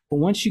 habits. But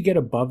once you get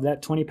above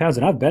that 20 pounds,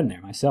 and I've been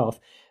there myself,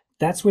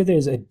 that's where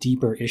there's a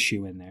deeper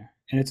issue in there,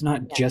 and it's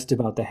not Yeah. just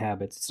about the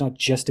habits, it's not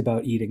just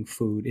about eating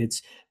food,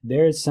 it's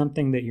there's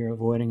something that you're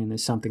avoiding and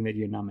there's something that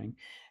you're numbing.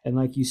 And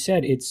like you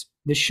said, it's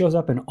this shows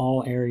up in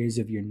all areas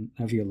of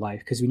your life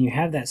because when you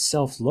have that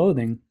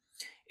self-loathing,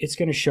 it's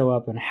going to show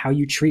up in how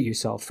you treat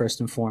yourself first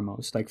and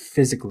foremost, like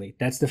physically.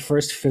 That's the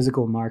first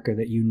physical marker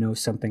that you know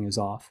something is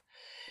off.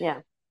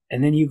 Yeah.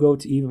 And then you go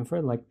to even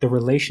further, like the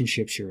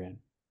relationships you're in.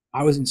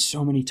 I was in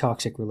so many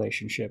toxic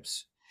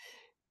relationships,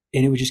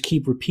 and it would just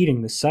keep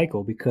repeating the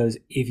cycle because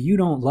if you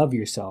don't love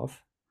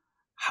yourself,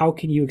 how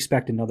can you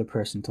expect another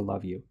person to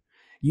love you?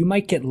 You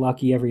might get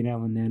lucky every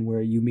now and then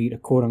where you meet a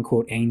quote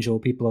unquote angel.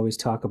 People always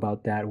talk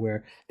about that,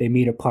 where they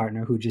meet a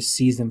partner who just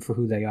sees them for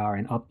who they are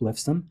and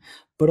uplifts them.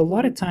 But a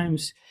lot Hmm. of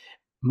times,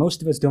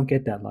 most of us don't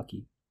get that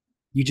lucky.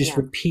 You just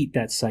Yeah. repeat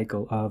that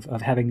cycle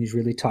of having these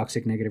really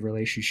toxic negative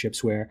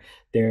relationships where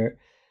they're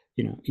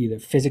either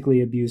physically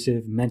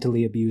abusive,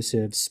 mentally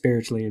abusive,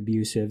 spiritually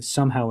abusive,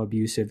 somehow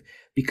abusive,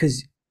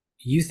 because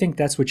you think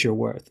that's what you're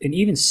worth. And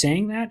even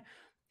saying that,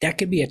 that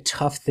can be a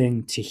tough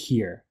thing to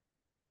hear,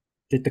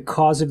 that the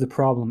cause of the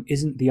problem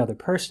isn't the other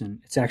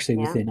person, it's actually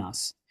Yeah. within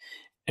us.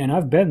 And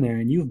I've been there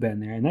and you've been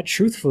there, and that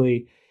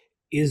truthfully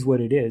is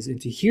what it is.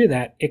 And to hear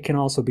that, it can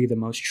also be the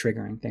most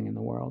triggering thing in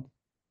the world.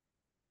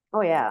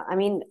 Oh yeah. I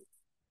mean,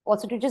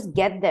 also to just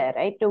get there,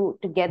 right? To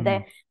get Mm-hmm.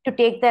 there, to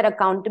take that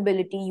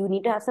accountability, you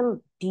need to have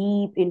some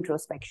deep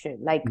introspection.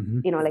 Like,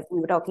 Mm-hmm. like we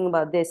were talking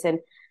about this, and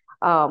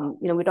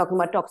we're talking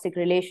about toxic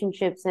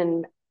relationships,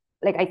 and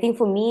like I think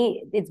for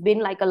me, it's been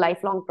like a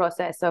lifelong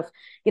process of,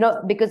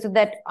 because of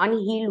that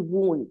unhealed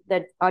wound,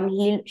 that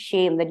unhealed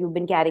shame that you've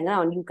been carrying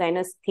around, you kind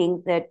of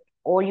think that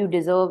all you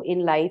deserve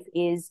in life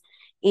is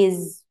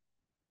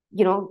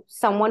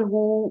someone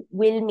who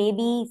will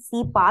maybe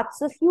see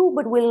parts of you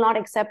but will not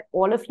accept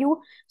all of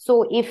you.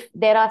 So if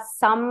there are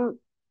some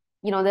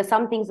there's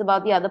some things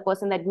about the other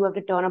person that you have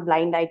to turn a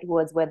blind eye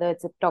towards, whether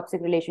it's a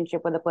toxic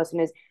relationship where the person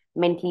is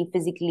mentally,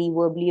 physically,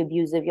 verbally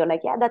abusive. You're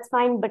like, yeah, that's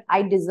fine, but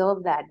I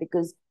deserve that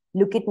because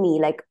look at me,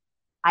 like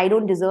I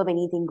don't deserve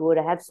anything good.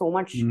 I have so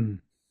much Mm-hmm.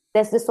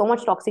 There's so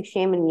much toxic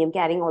shame in me. I'm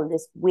carrying all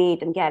this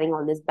weight and carrying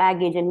all this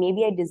baggage, and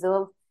maybe I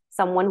deserve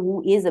someone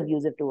who is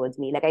abusive towards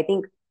me. Like I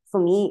think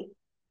for me,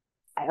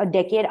 a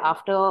decade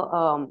after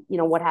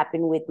what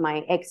happened with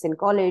my ex in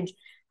college,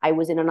 I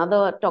was in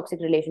another toxic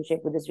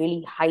relationship with this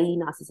really highly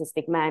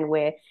narcissistic man,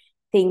 where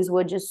things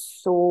were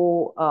just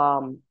so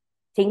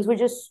things were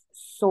just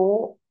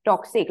so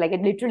toxic. Like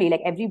it literally,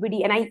 like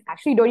everybody, and I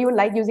actually don't even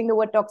like using the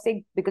word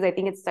toxic because I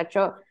think it's such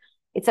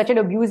an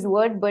abused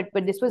word, but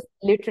this was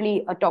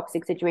literally a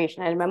toxic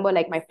situation. I remember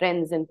like my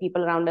friends and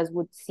people around us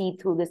would see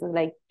through this and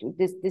like,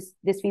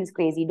 this feels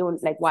crazy,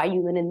 don't, like, why are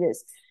you even in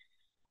this?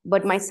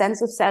 But my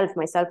sense of self,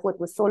 my self-worth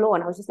was so low,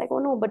 and I was just like, oh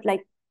no, but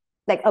like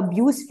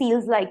abuse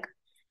feels like,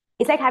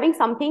 it's like having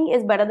something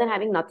is better than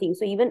having nothing.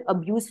 So even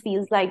abuse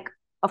feels like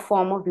a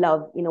form of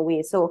love in a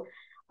way. So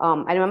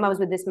I remember I was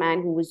with this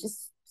man who was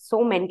just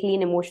so mentally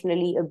and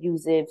emotionally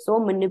abusive, so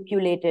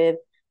manipulative.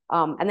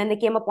 And then there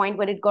came a point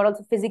where it got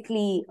also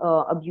physically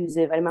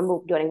abusive. I remember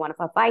during one of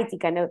our fights, he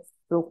kind of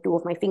broke two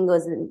of my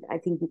fingers, and I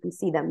think you can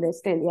see them. They're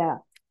still, yeah.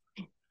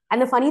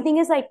 And the funny thing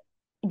is, like,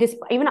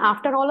 even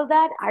after all of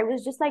that, I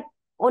was just like,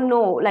 oh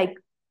no, like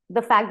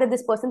the fact that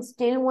this person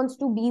still wants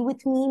to be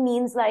with me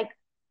means like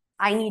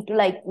I need to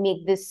like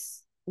make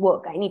this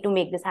work. I need to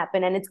make this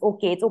happen. And it's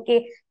okay. It's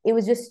okay. It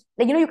was just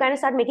like, you kind of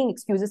start making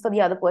excuses for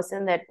the other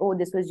person that, oh,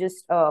 this was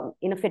just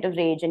in a fit of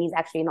rage and he's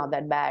actually not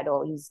that bad,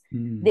 or he's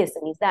Mm. this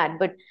and he's that.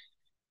 But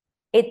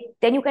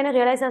then you kind of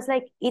realize, I was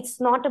like,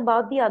 it's not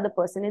about the other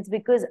person. It's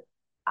because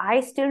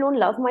I still don't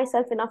love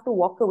myself enough to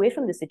walk away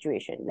from the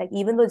situation. Like,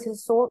 even though this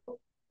is so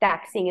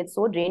taxing, it's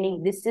so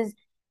draining, this is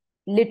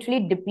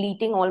literally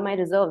depleting all my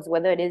reserves,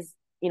 whether it is,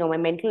 my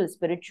mental,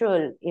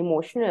 spiritual,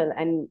 emotional,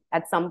 and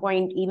at some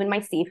point, even my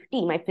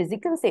safety, my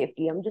physical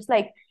safety. I'm just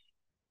like,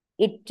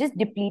 it just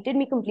depleted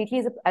me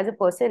completely as a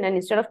person. And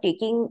instead of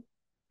taking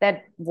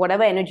that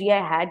whatever energy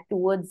I had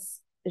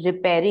towards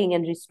repairing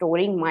and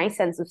restoring my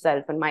sense of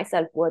self and my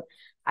self-worth,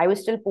 I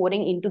was still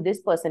pouring into this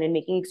person and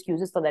making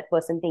excuses for that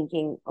person,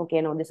 thinking,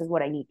 okay, no, this is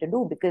what I need to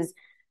do. Because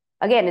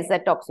again, it's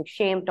that toxic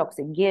shame,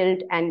 toxic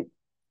guilt, and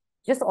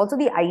just also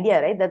the idea,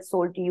 right, that's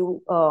sold to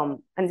you,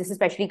 and this is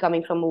especially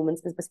coming from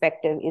women's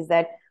perspective, is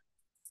that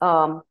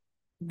um,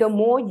 the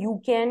more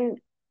you can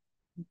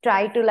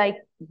try to like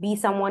be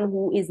someone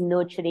who is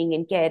nurturing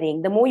and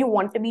caring, the more you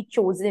want to be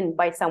chosen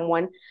by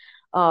someone,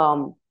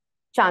 um,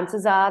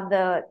 chances are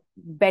the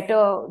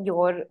better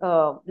your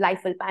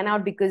life will pan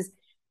out, because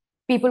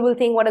people will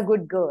think, what a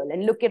good girl,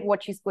 and look at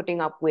what she's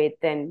putting up with,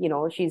 and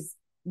she's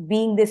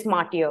being this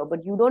martyr.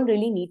 But you don't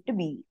really need to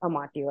be a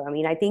martyr. I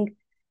mean, I think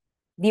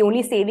the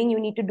only saving you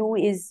need to do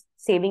is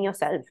saving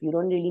yourself. You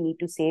don't really need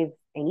to save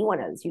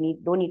anyone else.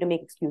 Don't need to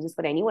make excuses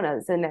for anyone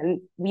else.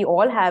 And we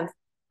all have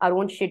our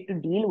own shit to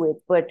deal with.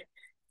 But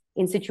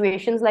in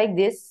situations like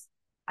this,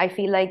 I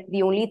feel like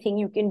the only thing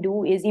you can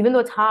do is, even though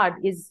it's hard,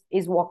 is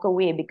walk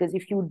away. Because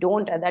if you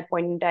don't at that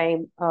point in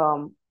time,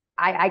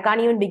 I can't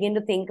even begin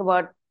to think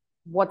about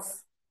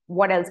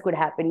what else could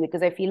happen,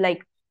 because I feel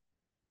like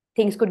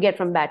things could get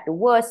from bad to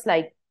worse.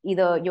 Like,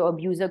 either your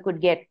abuser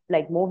could get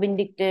like more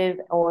vindictive,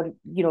 or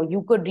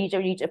you could reach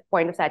a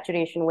point of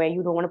saturation where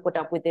you don't want to put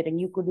up with it,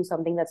 and you could do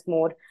something that's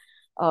more,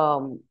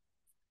 um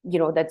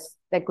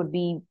that could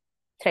be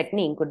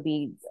threatening, could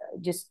be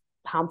just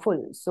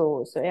harmful.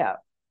 So yeah.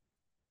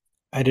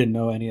 I didn't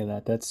know any of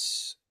that.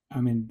 I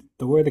mean,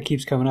 the word that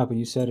keeps coming up when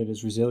you said it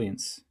is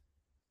resilience.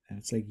 And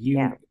it's like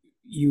Yeah.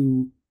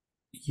 you,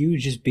 you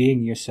just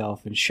being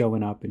yourself and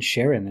showing up and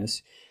sharing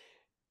this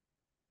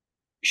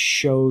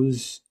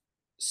shows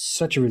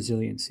such a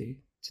resiliency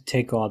to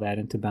take all that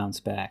and to bounce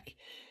back.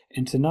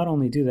 And to not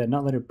only do that,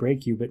 not let it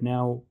break you, but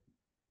now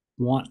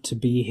want to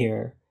be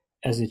here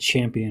as a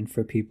champion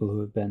for people who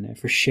have been there,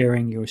 for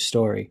sharing your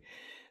story,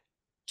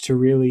 to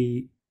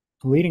really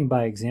leading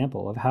by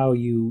example of how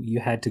you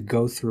had to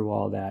go through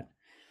all that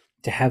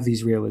to have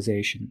these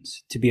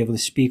realizations, to be able to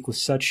speak with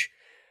such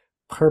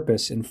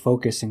purpose and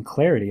focus and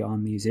clarity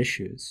on these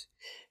issues.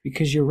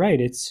 Because you're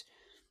right, it's,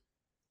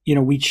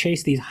 we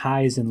chase these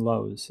highs and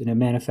lows and it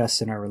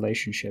manifests in our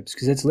relationships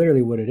because that's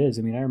literally what it is.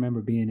 I mean, I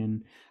remember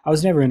I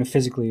was never in a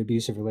physically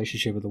abusive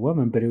relationship with a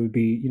woman, but it would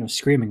be,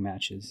 screaming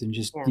matches and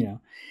just, Yeah.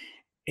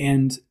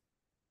 and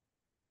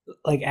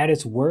like at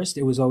its worst,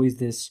 it was always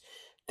this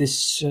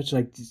such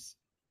like, this,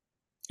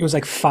 it was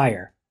like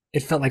fire.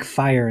 It felt like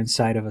fire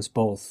inside of us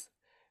both.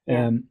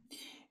 Yeah. Um,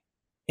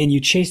 and you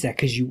chase that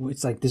because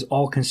it's like this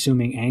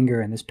all-consuming anger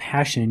and this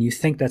passion, and you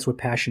think that's what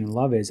passion and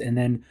love is, and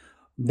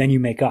then you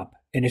make up,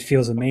 and it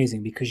feels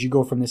amazing because you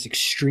go from this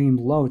extreme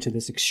low to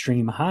this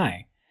extreme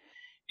high,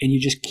 and you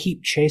just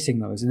keep chasing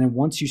those. And then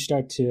once you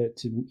start to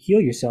heal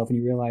yourself and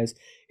you realize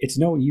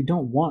you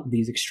don't want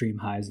these extreme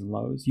highs and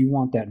lows, you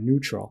want that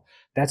neutral.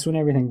 That's when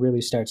everything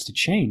really starts to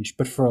change.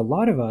 But for a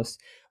lot of us,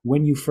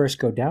 when you first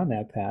go down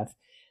that path,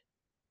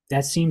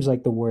 that seems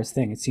like the worst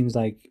thing. It seems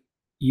like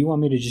you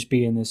want me to just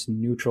be in this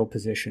neutral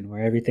position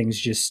where everything's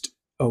just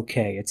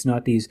okay. It's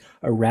not these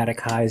erratic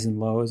highs and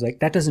lows.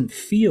 Like that doesn't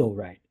feel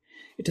right.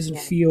 It doesn't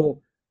Yeah.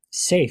 feel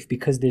safe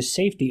because there's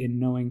safety in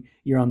knowing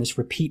you're on this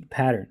repeat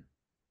pattern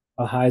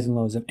of highs and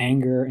lows, of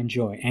anger and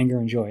joy, anger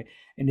and joy.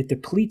 And it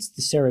depletes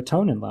the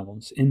serotonin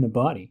levels in the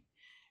body,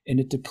 and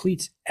it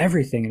depletes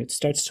everything, and it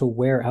starts to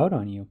wear out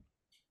on you.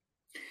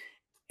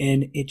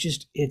 And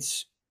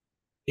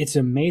it's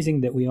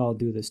amazing that we all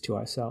do this to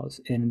ourselves,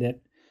 and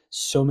that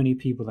so many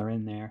people are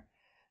in there.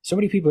 So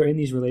many people are in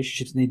these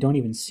relationships and they don't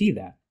even see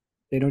that.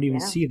 They don't even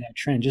Yeah. see that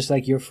trend. Just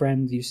like your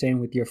friends, you saying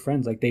with your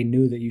friends, like they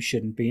knew that you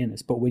shouldn't be in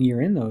this. But when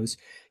you're in those,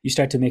 you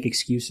start to make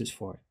excuses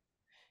for it.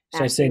 You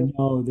start saying,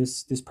 Absolutely. no,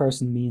 this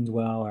person means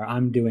well, or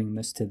I'm doing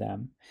this to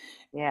them.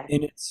 Yeah.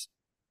 And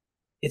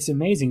it's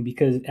amazing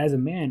because as a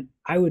man,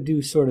 I would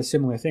do sort of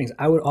similar things.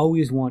 I would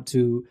always want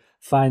to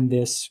find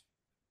this,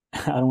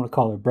 I don't want to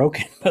call her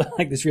broken, but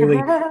like this really,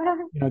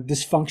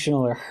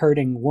 dysfunctional or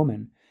hurting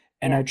woman,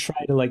 and I Yeah.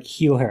 tried to like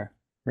heal her,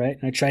 right?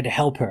 And I tried to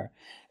help her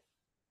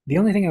the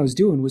only thing I was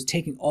doing was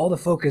taking all the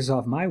focus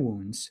off my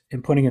wounds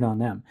and putting it on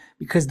them.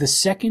 Because the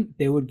second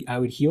I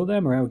would heal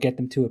them, or I would get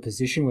them to a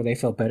position where they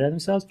felt better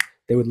themselves,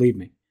 they would leave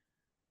me.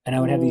 And I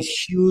would have Mm,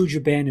 these huge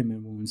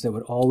abandonment wounds that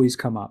would always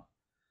come up.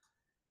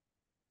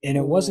 And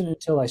it mm. wasn't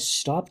until I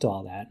stopped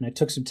all that and I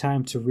took some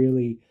time to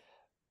really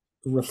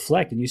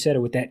reflect, and you said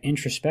it with that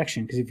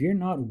introspection, because if you're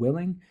not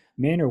willing,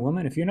 man or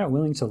woman, if you're not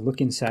willing to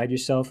look inside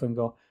yourself and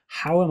go,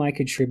 how am I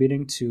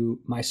contributing to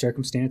my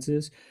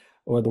circumstances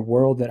or the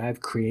world that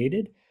I've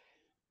created,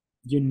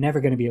 you're never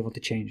going to be able to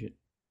change it.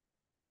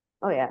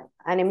 Oh yeah.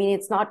 And I mean,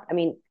 it's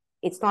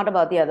not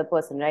about the other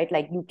person, right?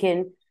 Like you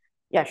can,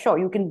 yeah, sure,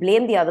 you can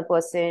blame the other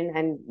person,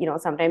 and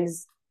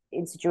sometimes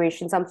in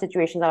situations, some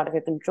situations are out of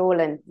your control,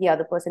 and the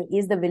other person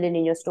is the villain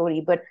in your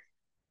story. But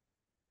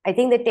I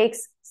think that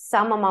takes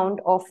some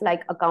amount of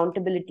like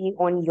accountability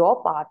on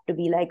your part to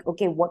be like,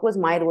 okay, what was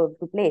my role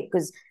to play?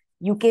 Because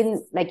you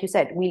can, like you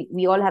said,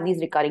 we all have these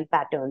recurring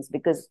patterns,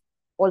 because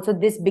also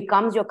this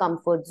becomes your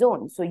comfort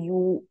zone. So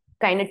you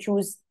kind of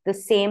choose the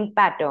same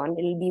pattern.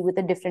 It'll be with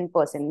a different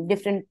person,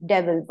 different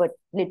devil, but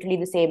literally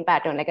the same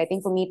pattern. Like I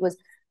think for me, it was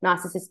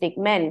narcissistic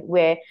men,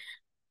 where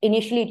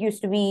initially it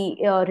used to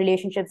be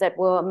relationships that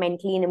were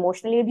mentally and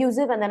emotionally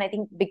abusive, and then I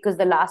think because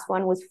the last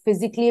one was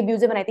physically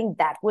abusive, and I think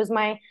that was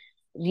my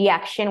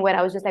reaction, where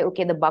I was just like,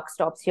 okay, the buck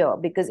stops here.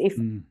 Because if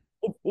Mm.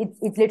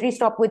 it literally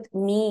stopped with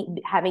me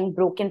having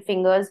broken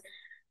fingers,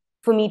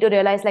 for me to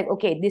realize like,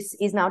 okay, this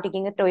is now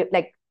taking a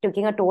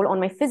toll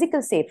on my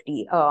physical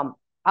safety.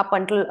 Up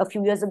until a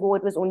few years ago,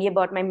 it was only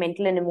about my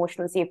mental and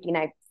emotional safety, and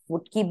I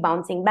would keep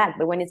bouncing back.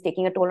 But when it's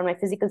taking a toll on my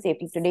physical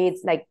safety, today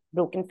it's like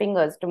broken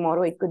fingers,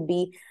 tomorrow it could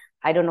be,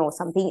 I don't know,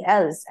 something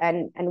else.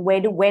 And where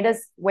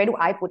do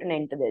I put an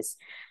end to this?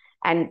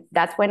 And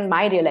that's when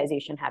my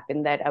realization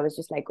happened, that I was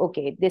just like,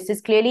 okay, this is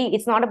clearly,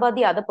 it's not about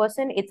the other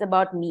person, it's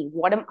about me.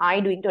 What am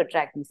I doing to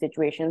attract these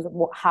situations?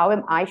 How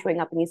am I showing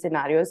up in these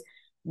scenarios?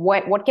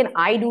 What can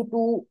I do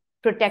to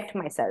protect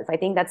myself? I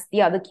think that's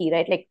the other key,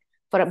 right? Like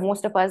for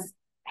most of us,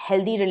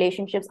 healthy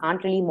relationships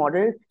aren't really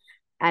modeled.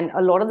 And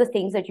a lot of the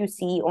things that you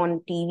see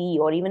on TV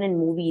or even in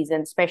movies,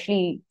 and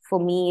especially for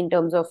me in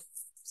terms of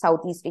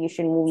Southeast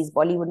Asian movies,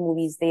 Bollywood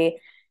movies,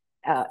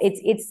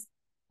 it's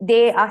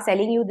they are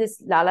selling you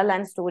this La La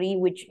Land story,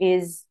 which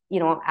is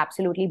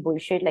absolutely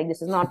bullshit. Like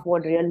this is not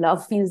what real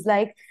love feels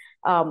like.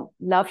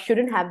 Love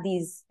shouldn't have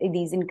these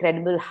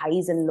incredible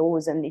highs and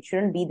lows, and it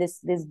shouldn't be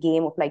this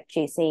game of like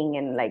chasing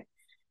and like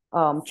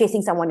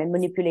chasing someone and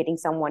manipulating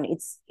someone.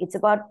 It's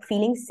about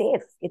feeling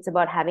safe. It's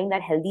about having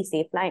that healthy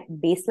safe line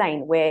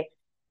baseline where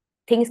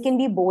things can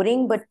be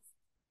boring, but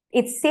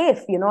it's safe.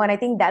 And I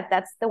think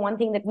that's the one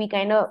thing that we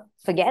kind of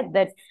forget,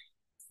 that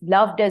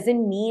love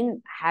doesn't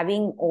mean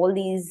having all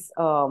these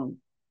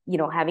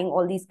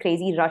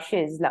crazy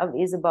rushes. Love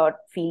is about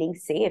feeling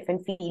safe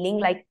and feeling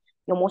like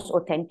your most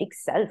authentic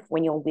self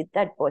when you're with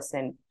that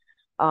person.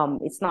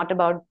 It's not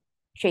about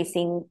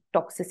chasing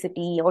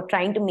toxicity or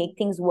trying to make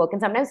things work. And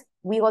sometimes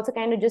we also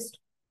kind of just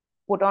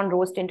put on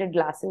rose tinted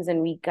glasses,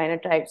 and we kind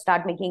of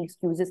start making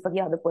excuses for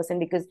the other person,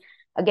 because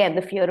again,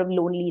 the fear of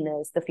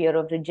loneliness, the fear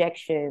of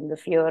rejection, the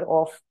fear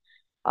of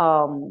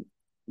um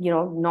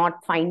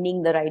not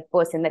finding the right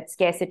person, that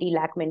scarcity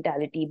lack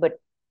mentality. But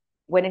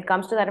when it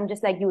comes to that, I'm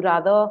just like, you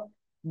rather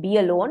be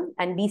alone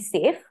and be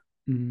safe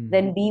Mm.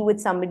 than be with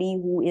somebody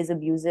who is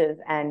abusive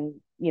and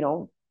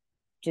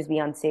just be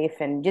unsafe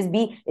and just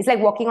be, it's like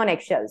walking on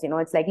eggshells.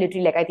 It's like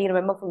literally, like I think,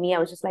 remember for me, I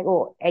was just like,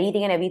 oh,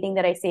 anything and everything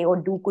that I say or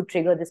do could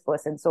trigger this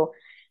person. So,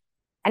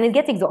 and it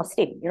gets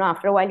exhausting.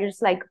 After a while you're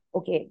just like,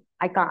 okay,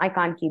 I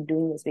can't keep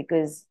doing this,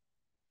 because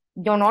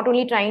you're not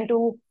only trying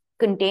to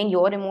contain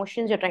your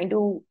emotions, you're trying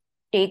to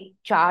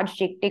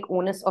take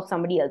onus of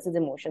somebody else's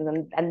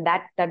emotions, and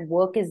that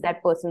work is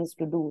that person's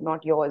to do,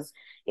 not yours.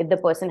 If the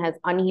person has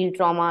unhealed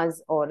traumas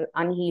or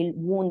unhealed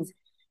wounds,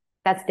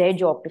 that's their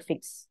job to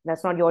fix.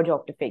 That's not your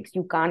job to fix.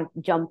 You can't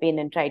jump in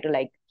and try to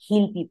like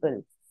heal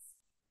people.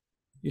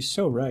 You're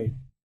so right.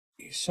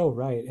 You're so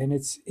right. And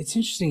it's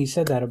interesting you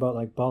said that about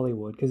like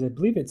Bollywood, because I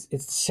believe it's the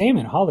same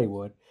in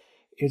Hollywood.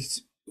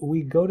 It's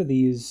we go to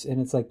these and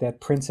it's like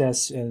that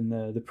princess and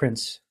the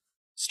prince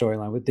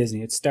storyline with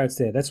Disney. It starts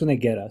there. That's when they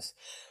get us.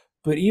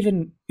 But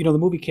even, the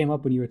movie came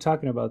up when you were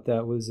talking about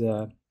that was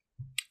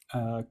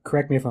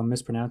correct me if I'm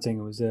mispronouncing.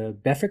 It was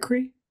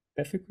Befakri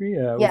with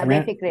Yeah,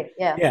 basically,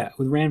 yeah.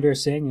 With Ranveer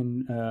Singh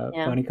and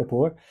Yeah, Bonnie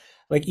Kapoor.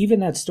 Like even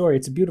that story,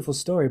 it's a beautiful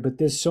story, but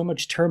there's so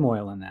much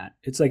turmoil in that.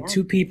 It's like yeah.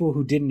 two people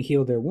who didn't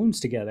heal their wounds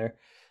together.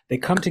 They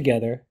come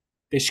together,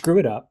 they screw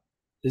it up.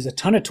 There's a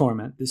ton of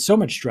torment. There's so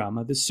much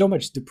drama. There's so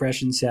much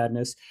depression,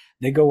 sadness.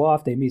 They go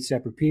off, they meet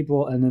separate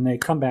people, and then they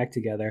come back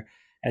together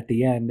at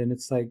the end. And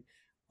it's like,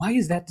 why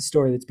is that the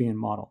story that's being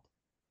modeled?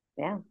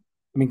 Yeah.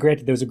 I mean,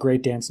 granted, there was a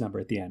great dance number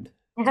at the end.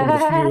 It's one of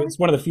the few. It's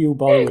one of the few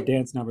Bollywood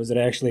dance numbers that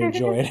I actually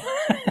enjoyed.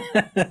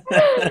 That's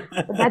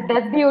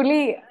the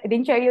only, I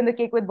think, cherry on the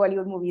cake with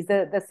Bollywood movies.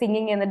 The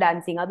singing and the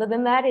dancing. Other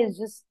than that is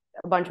just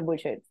a bunch of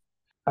bullshit.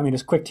 I mean,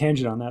 it's a quick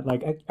tangent on that.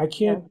 Like, I Yeah.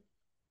 can't.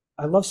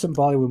 I love some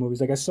Bollywood movies.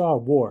 Like, I saw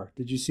War.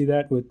 Did you see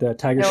that with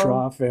Tiger No,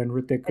 Shroff and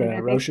Hrithik and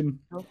Hrithik. Roshan?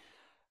 No.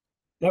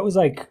 that was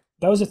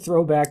a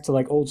throwback to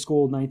like old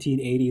school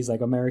 1980s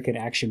like American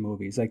action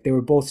movies. Like they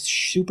were both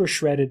super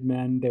shredded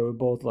men. They were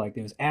both like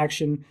there was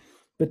action,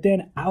 but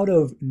then out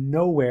of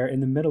nowhere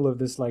in the middle of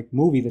this like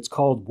movie that's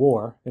called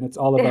War and it's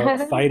all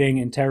about fighting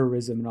and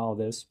terrorism and all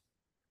this.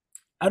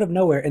 Out of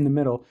nowhere in the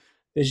middle,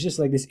 there's just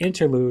like this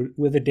interlude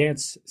with a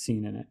dance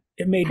scene in it.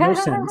 It made no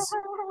sense.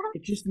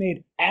 It just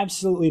made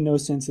absolutely no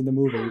sense in the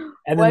movie.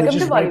 And then Welcome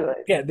to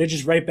Bollywood. they're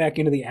just right back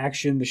into the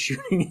action, the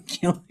shooting and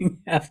killing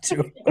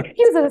afterwards.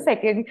 Excuse us a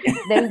second.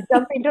 They'll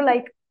jump into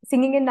like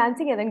singing and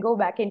dancing and then go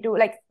back into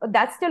like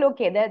that's still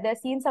okay. There are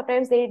scenes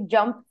sometimes they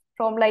jump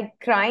from like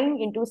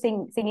crying into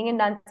singing and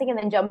dancing and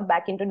then jump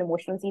back into an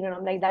emotional scene and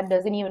I'm like that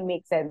doesn't even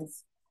make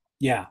sense.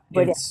 Yeah,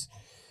 But it's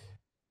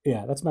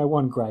yeah, that's my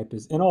one gripe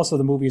is, and also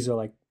the movies are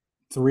like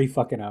 3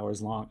 fucking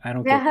hours long. I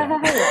don't get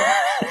that.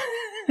 yeah.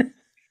 Yeah.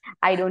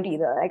 I don't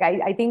either. Like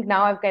I think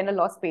now I've kind of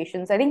lost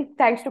patience. I think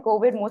thanks to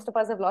COVID, most of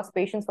us have lost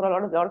patience for a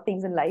lot of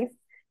things in life,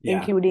 Yeah.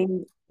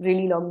 including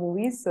really long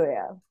movies. So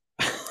yeah.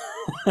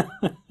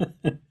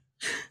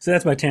 So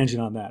that's my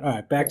tangent on that. All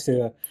right,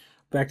 Yeah.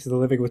 back to the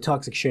living with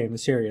toxic shame, the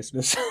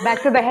seriousness.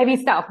 Back to the heavy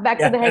stuff. Back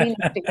to the Yeah. heavy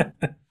lifting.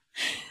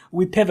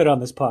 We pivot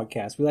on this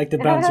podcast. We like to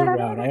bounce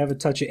around. I have a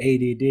touch of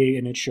ADD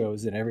and it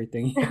shows in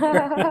everything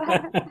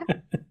here.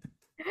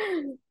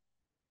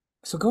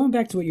 So going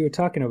back to what you were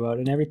talking about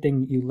and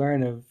everything you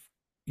learn of,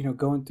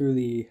 going through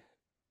the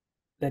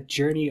that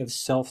journey of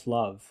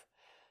self-love.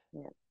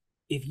 Yeah.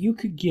 If you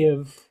could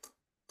give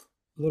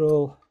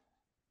little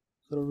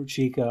little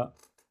Ruchika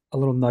a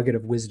little nugget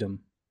of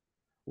wisdom,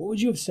 what would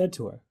you have said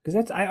to her?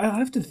 Because I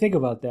have to think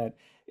about that,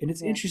 and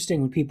it's Yeah.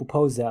 interesting when people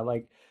pose that.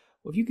 Like,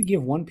 well, if you could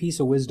give one piece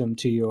of wisdom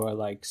to your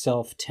like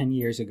self 10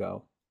 years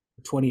ago,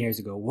 20 years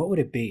ago, what would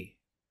it be?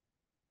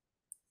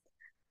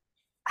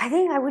 I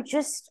think I would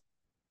just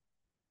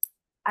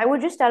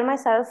tell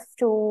myself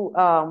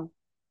to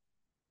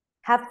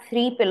have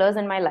three pillars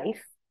in my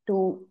life,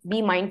 to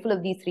be mindful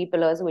of these three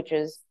pillars, which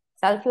is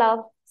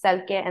self-love,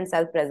 self-care, and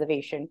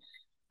self-preservation.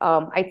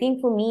 I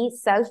think for me,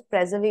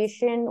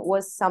 self-preservation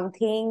was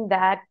something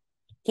that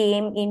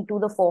came into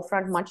the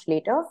forefront much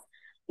later.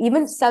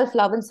 Even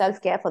self-love and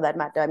self-care for that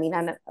matter. I mean,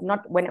 I'm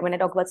not when I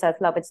talk about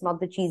self-love, it's not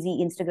the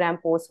cheesy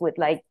Instagram post with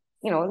like,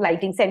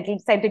 lighting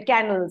scented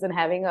candles and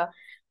having a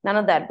none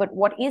of that. But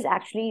what is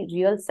actually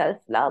real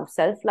self-love?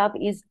 Self-love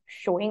is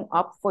showing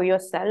up for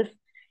yourself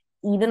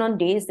even on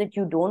days that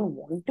you don't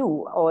want to,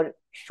 or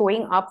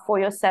showing up for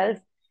yourself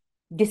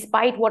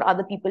despite what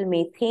other people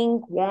may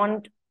think,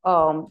 want,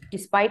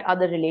 despite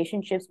other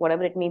relationships,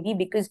 whatever it may be,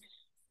 because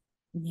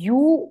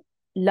you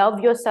love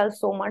yourself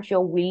so much,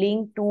 you're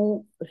willing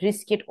to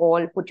risk it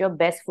all, put your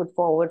best foot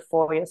forward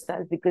for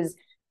yourself, because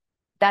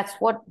that's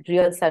what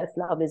real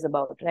self-love is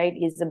about, right?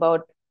 Is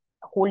about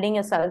holding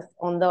yourself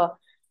on the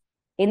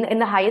in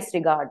the highest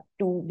regard,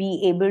 to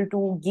be able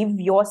to give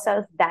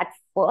yourself that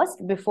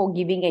first before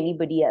giving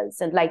anybody else.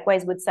 And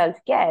likewise with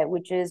self-care,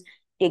 which is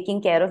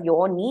taking care of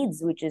your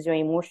needs, which is your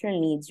emotional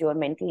needs, your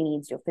mental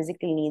needs, your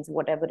physical needs,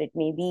 whatever it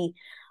may be.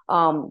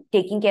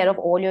 Taking care of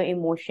all your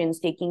emotions,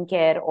 taking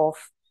care of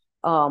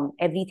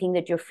everything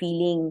that you're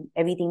feeling,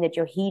 everything that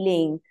you're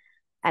healing.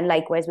 And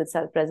likewise with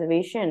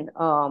self-preservation,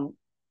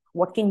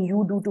 what can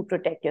you do to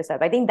protect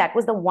yourself? I think that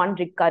was the one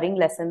recurring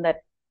lesson that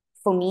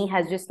for me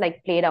has just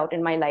like played out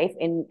in my life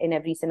in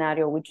every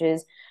scenario, which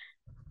is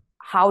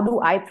how do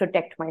I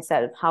protect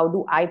myself? How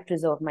do I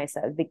preserve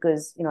myself?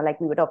 Because, like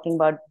we were talking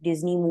about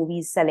Disney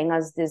movies selling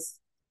us this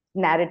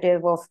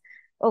narrative of,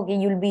 okay,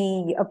 you'll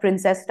be a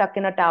princess stuck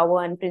in a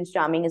tower and Prince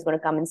Charming is going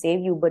to come and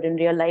save you. But in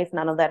real life,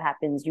 none of that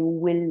happens. You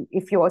will,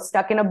 if you're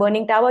stuck in a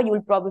burning tower,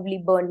 you'll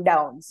probably burn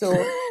down. So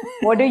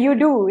what do you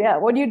do? Yeah.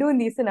 What do you do in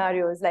these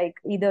scenarios? Like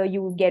either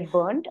you get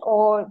burnt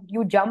or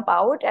you jump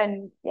out,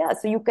 and yeah,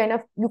 so you kind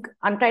of,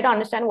 try to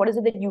understand what is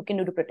it that you can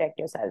do to protect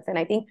yourself. And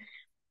I think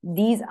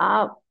these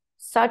are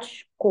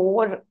such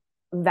core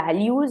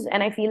values,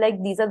 and I feel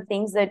like these are the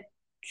things that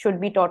should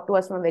be taught to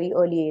us from a very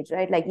early age,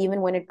 right? Like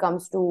even when it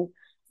comes to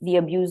the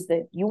abuse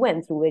that you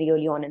went through very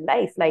early on in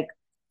life, like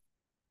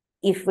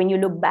if when you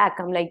look back,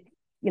 I'm like,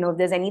 if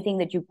there's anything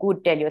that you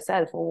could tell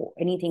yourself or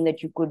anything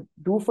that you could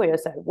do for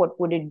yourself, what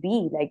would it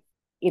be? Like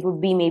it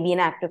would be maybe an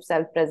act of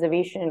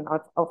self-preservation,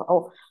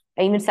 or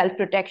even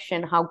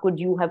self-protection. How could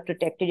you have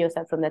protected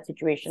yourself from that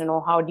situation,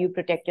 or how do you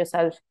protect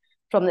yourself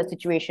from the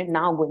situation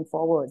now going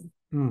forward?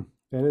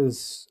 That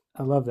is,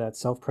 I love that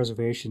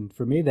self-preservation.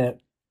 For me, that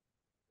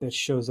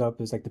shows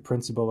up as like the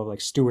principle of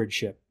like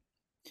stewardship,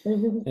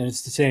 and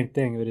it's the same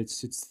thing. But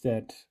it's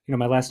that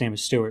my last name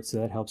is Stewart, so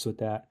that helps with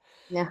that.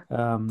 Yeah.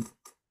 Um,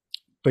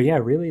 but yeah,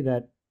 really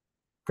that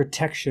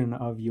protection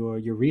of your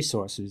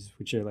resources,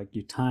 which are like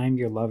your time,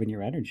 your love, and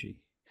your energy.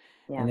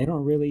 And Yeah. they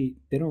don't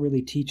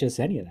really teach us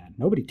any of that.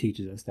 Nobody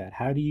teaches us that.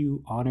 How do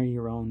you honor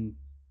your own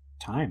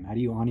time? How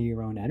do you honor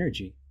your own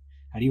energy?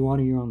 How do you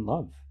honor your own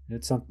love?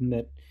 That's something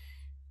that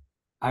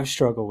I've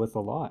struggled with a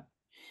lot.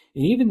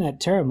 And even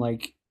that term,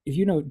 like, if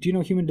do you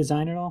know human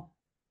design at all?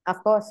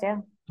 Of course.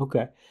 Yeah.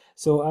 Okay.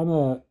 So I'm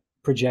a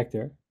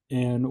projector,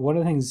 and one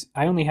of the things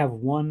I only have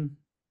one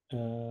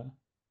uh,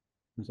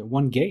 is it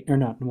one gate or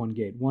not one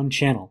gate, one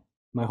channel.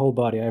 My whole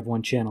body, I have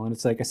one channel, and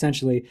it's like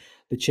essentially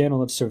the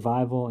channel of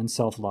survival and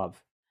self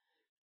love,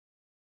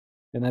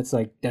 and that's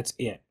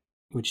it,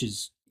 which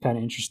is kind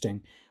of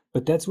interesting.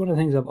 But that's one of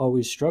the things I've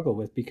always struggled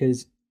with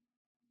because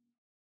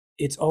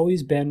it's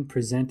always been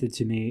presented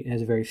to me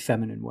as a very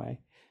feminine way.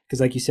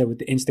 Because, like you said, with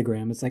the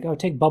Instagram, it's like, oh,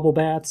 take bubble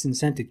baths and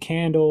scented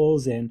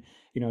candles, and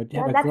have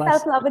Yeah, a that's glass.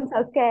 self-love and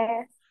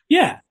self-care.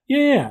 Yeah, yeah,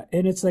 yeah.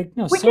 And it's like,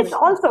 no, Which is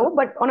self. also,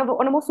 but on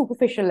a more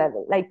superficial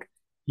level. Like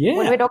when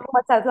we're Yeah, talking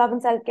about self-love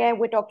and self-care,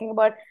 we're talking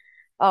about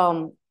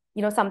um,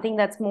 something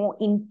that's more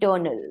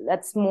internal,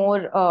 that's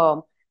more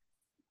long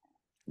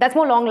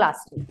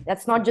lasting.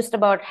 That's not just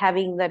about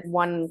having that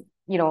one,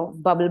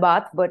 bubble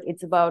bath, but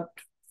it's about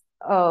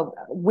a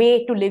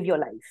way to live your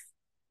life.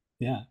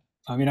 yeah.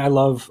 I mean, I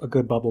love a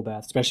good bubble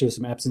bath, especially with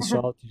some Epsom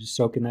salt. You just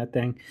soak in that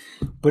thing.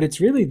 But it's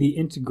really the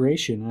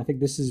integration. And I think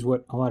this is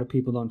what a lot of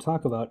people don't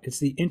talk about. It's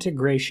the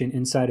integration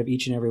inside of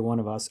each and every one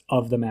of us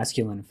of the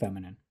masculine and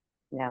feminine.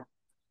 Yeah.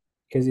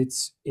 Because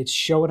it's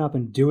showing up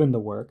and doing the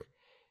work,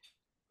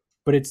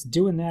 but it's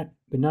doing that,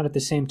 but not at the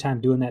same time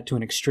doing that to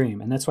an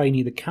extreme. And that's why you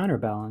need the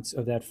counterbalance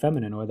of that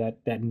feminine or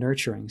that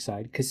nurturing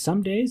side. Because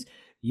some days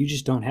you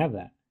just don't have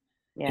that.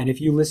 Yeah. And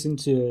if you listen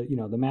to,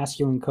 the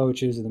masculine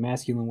coaches or the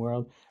masculine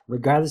world,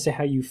 regardless of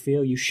how you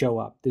feel, you show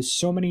up. There's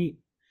so many,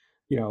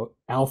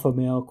 alpha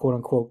male, quote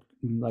unquote,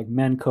 like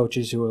men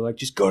coaches who are like,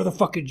 just go to the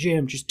fucking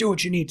gym, just do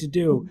what you need to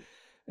do.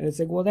 And it's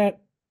like, well,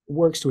 that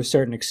works to a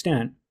certain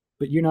extent,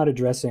 but you're not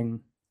addressing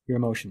your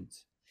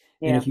emotions.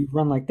 And Yeah. if you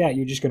run like that,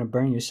 you're just going to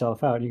burn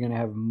yourself out. You're going to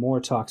have more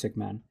toxic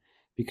men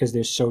because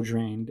they're so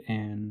drained.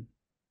 And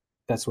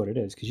that's what it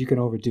is, because you can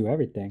overdo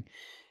everything.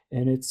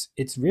 And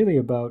it's really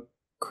about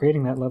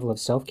creating that level of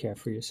self-care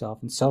for yourself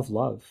and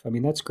self-love. I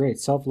mean, that's great.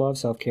 Self-love,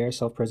 self-care,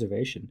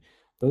 self-preservation.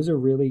 Those are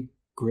really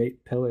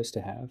great pillars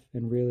to have,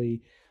 and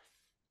really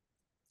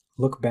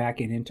look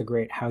back and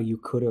integrate how you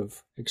could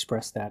have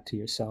expressed that to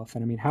yourself.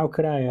 And I mean, how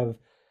could I have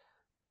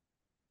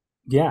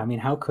yeah, I mean,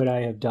 how could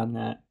I have done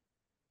that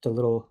to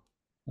little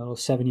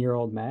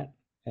 7-year-old Matt?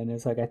 And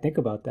it's like I think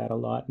about that a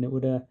lot, and it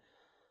would have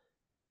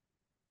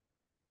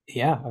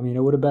yeah, I mean, it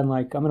would have been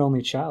like I'm an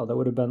only child. It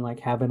would have been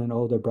like having an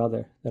older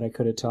brother that I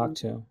could have talked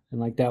to.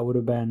 And like that would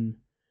have been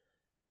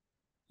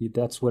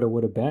that's what it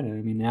would have been. And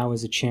I mean, now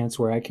is a chance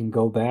where I can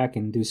go back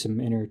and do some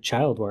inner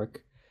child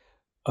work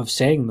of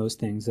saying those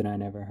things that I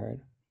never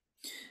heard.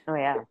 Oh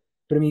yeah.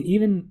 But I mean,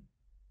 even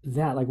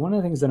that, like one of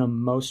the things that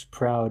I'm most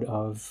proud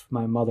of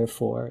my mother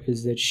for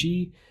is that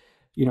she,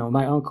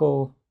 my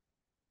uncle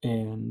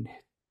and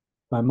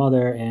my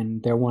mother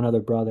and their one other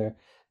brother,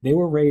 they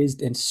were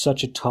raised in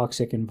such a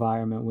toxic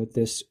environment with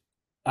this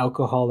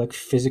alcoholic,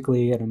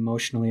 physically and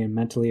emotionally and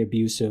mentally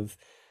abusive,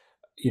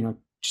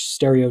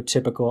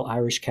 stereotypical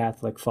Irish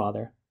Catholic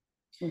father.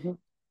 Hmm.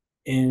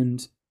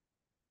 And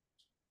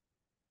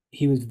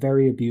he was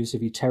very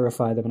abusive. He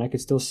terrified them, and I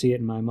could still see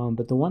it in my mom.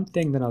 But the one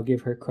thing that I'll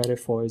give her credit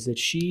for is that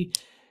she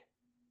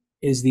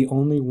is the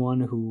only one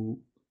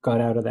who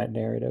got out of that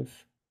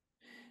narrative.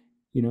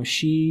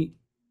 She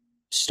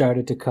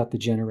started to cut the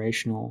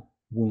generational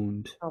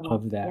wound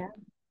of that. Yeah.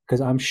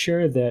 Because I'm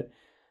sure that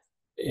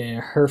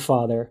her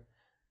father,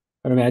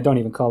 I mean, I don't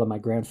even call him my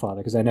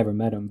grandfather because I never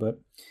met him, but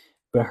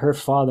her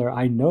father,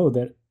 I know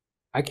that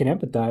I can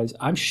empathize.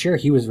 I'm sure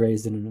he was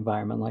raised in an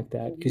environment like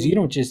that because you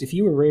Hmm. don't just if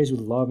you were raised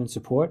with love and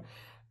support,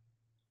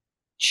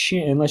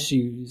 unless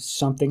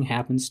something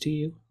happens to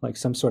you, like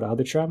some sort of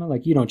other trauma,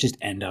 like you don't just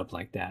end up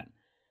like that.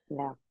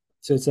 Yeah.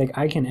 So it's like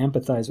I can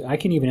empathize. I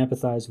can even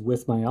empathize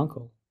with my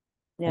uncle.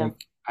 Yeah.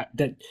 Like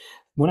that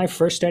when I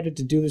first started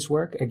to do this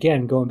work,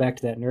 again, going back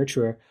to that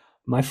nurturer,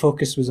 my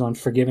focus was on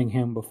forgiving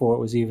him before it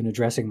was even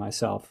addressing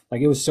myself.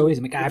 Like it was so easy.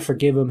 I'm like, I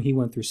forgive him. He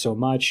went through so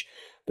much,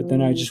 but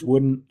then I just Mm.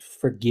 wouldn't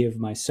forgive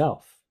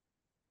myself.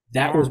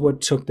 That was Yeah.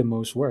 what took the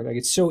most work. Like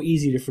it's so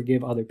easy to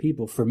forgive other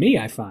people. For me,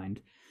 I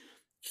find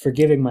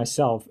forgiving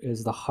myself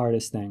is the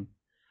hardest thing.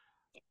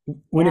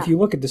 When if Yeah. you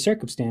look at the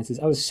circumstances,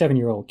 I was a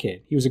 7-year-old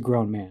kid. He was a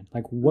grown man.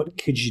 Like what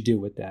Mhm. could you do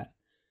with that?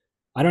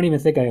 I don't even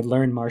think I had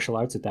learned martial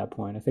arts at that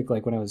point. I think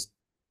like when I was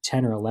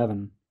 10 or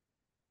 11,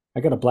 I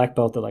got a black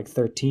belt at like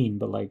 13,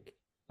 but like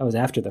that was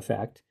after the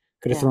fact.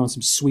 Could have Yeah. thrown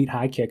some sweet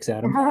high kicks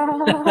at him.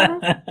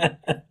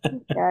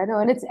 Yeah, no,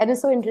 and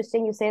it's so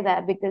interesting you say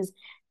that because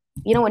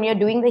when you're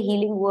doing the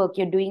healing work,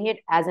 you're doing it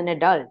as an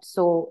adult.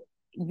 So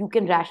you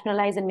can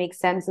rationalize and make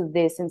sense of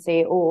this and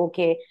say, oh,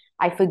 okay,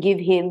 I forgive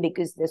him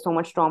because there's so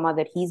much trauma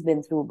that he's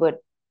been through. But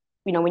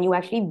when you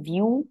actually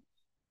view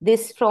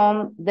this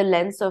from the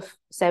lens of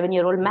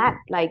 7-year-old Matt,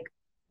 like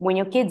when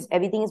you're kids,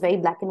 everything is very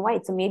black and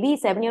white. So maybe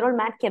 7-year-old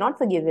Matt cannot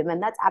forgive him,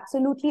 and that's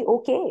absolutely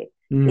okay.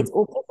 Mm, It's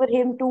okay for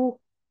him to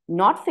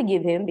not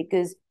forgive him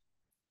because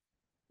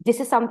this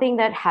is something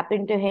that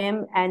happened to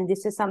him, and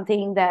this is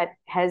something that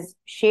has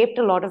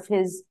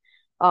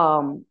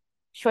um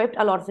shaped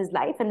a lot of his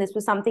life, and this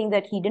was something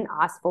that he didn't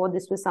ask for.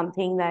 This was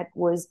something that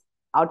was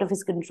out of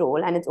his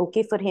control, and it's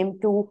okay for him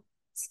to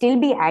still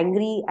be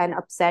angry and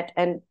upset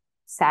and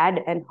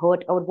sad and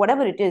hurt or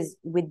whatever it is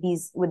with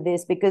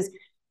this because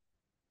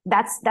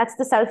that's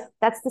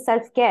the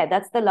self-care.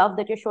 That's the love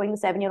that you're showing the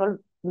 7-year-old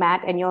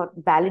Matt, and you're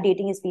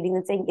validating his feelings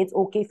and saying it's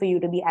okay for you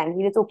to be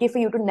angry. It's okay for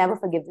you to never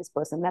forgive this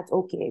person. That's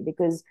okay.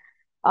 Because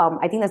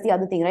I think that's the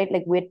other thing, right?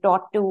 Like, we're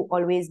taught to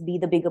always be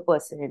the bigger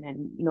person,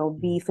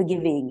 and be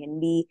forgiving, and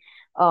be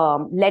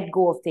let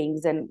go of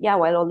things. And yeah,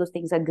 while all those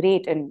things are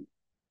great, and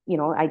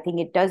I think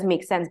it does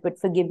make sense, but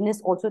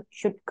forgiveness also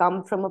should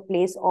come from a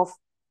place of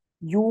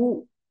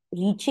you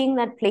reaching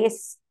that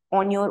place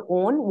on your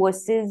own,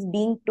 versus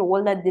being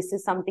told that this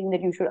is something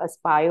that you should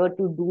aspire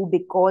to do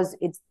because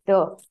it's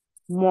the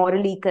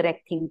morally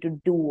correct thing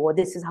to do, or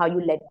this is how you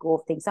let go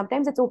of things.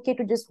 Sometimes it's okay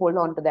to just hold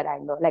on to that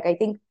anger. Like, I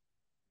think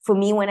for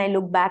me, when I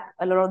look back,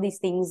 a lot of these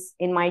things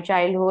in my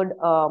childhood,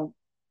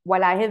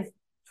 while I've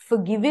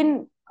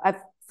forgiven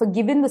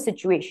the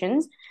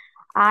situations,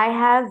 I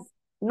have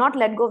not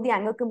let go of the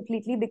anger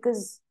completely,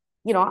 because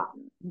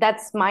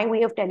that's my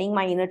way of telling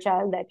my inner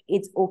child that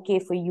it's okay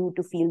for you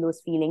to feel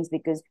those feelings,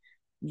 because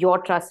your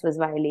trust was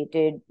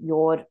violated,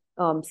 your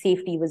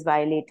safety was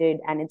violated,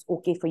 and it's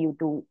okay for you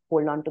to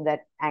hold on to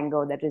that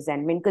anger, that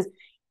resentment. Because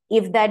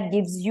if that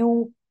gives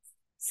you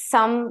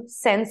some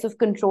sense of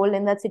control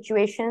in that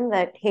situation,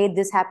 that hey,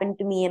 this happened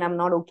to me and I'm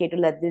not okay to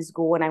let this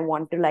go, and I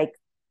want to like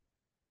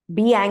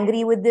be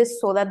angry with this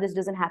so that this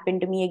doesn't happen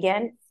to me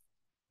again,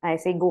 I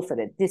say go for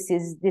it. This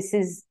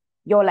is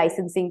your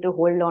licensing to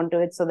hold on to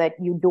it so that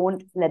you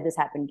don't let this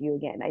happen to you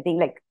again. I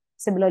think, like,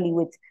 similarly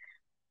with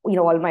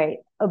all my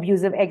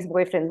abusive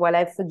ex-boyfriends, while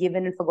I've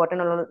forgiven and forgotten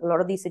a lot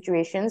of these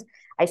situations,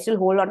 I still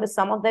hold on to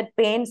some of that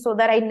pain, so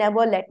that I never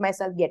let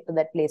myself get to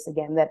that place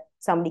again, that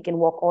somebody can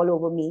walk all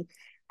over me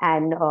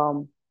and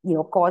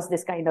cause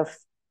this kind of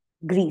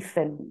grief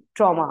and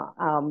trauma,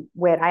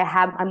 where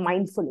I'm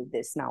mindful of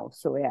this now.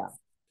 So yeah.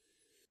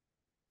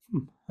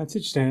 That's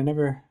interesting.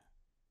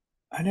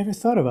 I never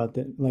thought about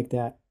that like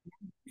that,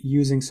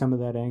 using some of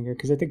that anger,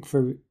 because I think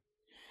for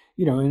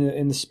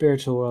in the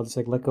spiritual world, it's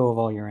like let go of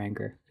all your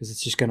anger because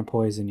it's just going to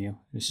poison you.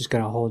 It's just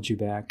going to hold you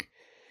back.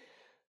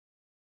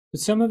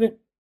 But some of it,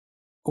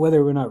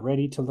 whether we're not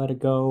ready to let it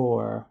go,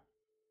 or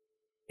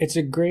it's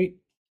a great,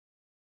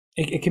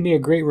 it can be a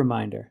great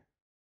reminder.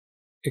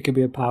 It could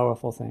be a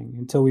powerful thing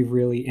until we've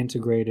really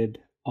integrated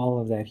all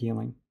of that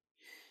healing.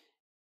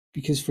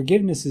 Because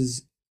forgiveness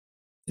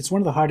it's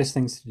one of the hardest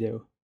things to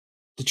do,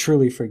 to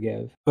truly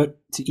forgive. But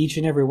to each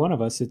and every one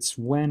of us, it's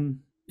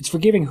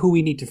forgiving who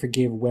we need to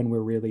forgive when we're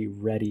really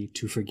ready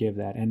to forgive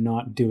that, and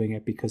not doing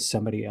it because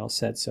somebody else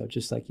said so,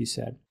 just like you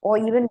said. Or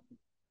even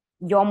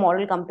your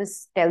moral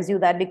compass tells you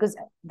that, because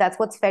that's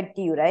what's fed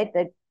to you, right?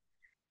 That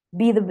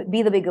be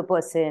the bigger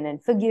person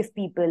and forgive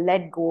people,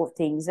 let go of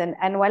things.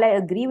 And while I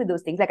agree with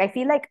those things, like, I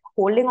feel like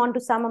holding on to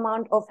some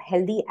amount of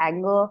healthy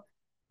anger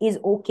is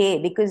okay,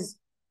 because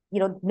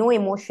no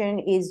emotion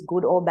is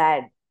good or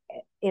bad.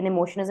 An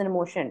emotion is an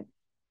emotion.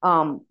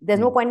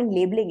 There's no Mm. point in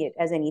labeling it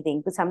as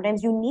anything, because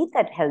sometimes you need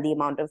that healthy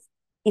amount of,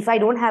 if I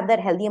don't have that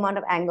healthy amount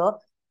of anger,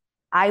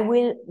 I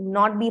will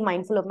not be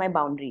mindful of my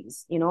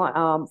boundaries.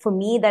 For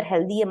me, that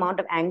healthy amount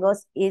of anger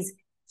is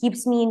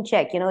keeps me in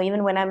check.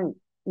 Even when I'm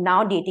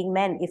now dating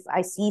men, if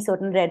I see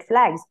certain red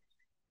flags,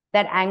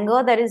 that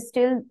anger that is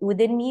still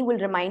within me will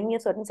remind me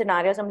of certain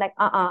scenarios. I'm like,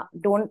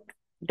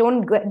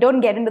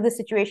 don't get into this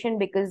situation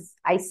because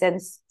I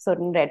sense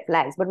certain red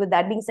flags. But with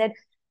that being said,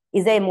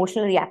 is there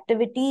emotional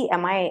reactivity?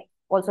 Am I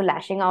also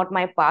lashing out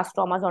my past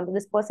traumas onto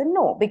this person?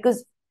 No,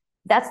 because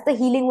that's the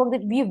healing work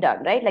that we've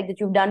done, right? Like, that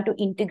you've done to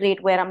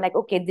integrate, where I'm like,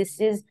 okay,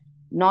 this is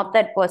not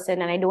that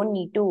person, and I don't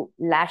need to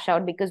lash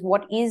out. Because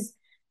what is,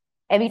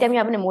 every time you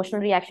have an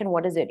emotional reaction,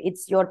 what is it?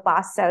 It's your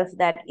past self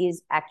that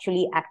is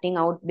actually acting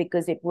out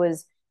because it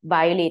was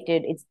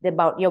violated. It's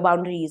about your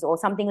boundaries, or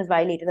something was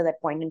violated at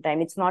that point in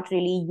time. It's not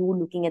really you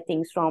looking at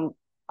things from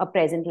a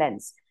present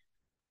lens.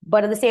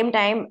 But at the same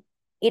time,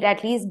 it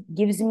at least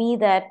gives me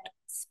that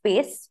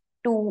space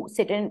to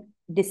sit and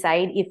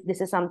decide if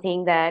this is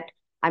something that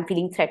I'm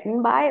feeling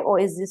threatened by, or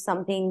is this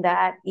something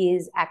that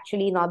is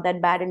actually not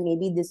that bad, and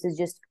maybe this is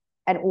just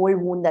an old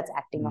wound that's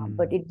acting up.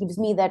 But Mm. it gives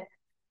me that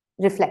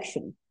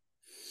reflection.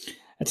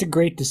 That's a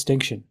great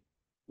distinction.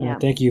 Yeah.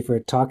 Thank you for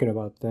talking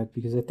about that,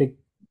 because I think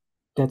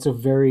that's a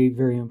very,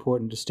 very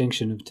important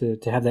distinction, to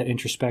have that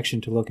introspection,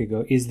 to look and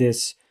go, is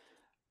this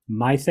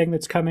my thing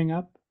that's coming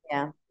up,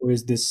 Yeah. or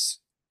is this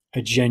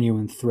a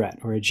genuine threat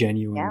or a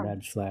genuine Yeah.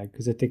 red flag?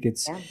 Because I think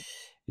it's Yeah.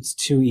 it's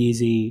too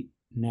easy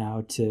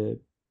now to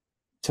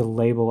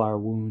label our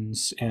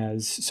wounds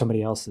as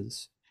somebody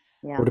else's,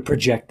 or Yeah. to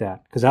project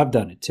that, because I've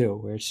done it too,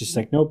 where it's just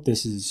like, nope,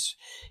 this is,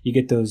 you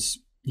get those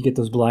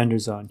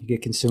blinders on, you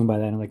get consumed by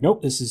that, and like,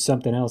 nope, this is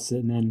something else,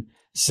 and then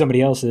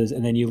somebody else's,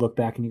 and then you look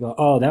back and you go,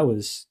 oh, that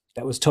was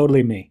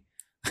totally me.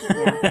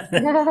 Yeah.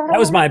 That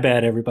was my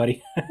bad,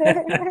 everybody.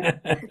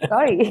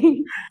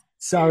 Sorry.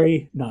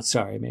 Sorry, not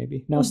sorry,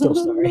 maybe. No, still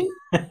sorry.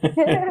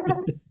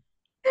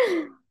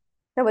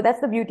 No, but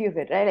that's the beauty of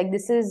it, right? Like,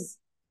 this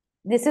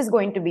is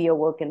going to be a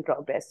work in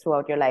progress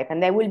throughout your life,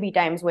 and there will be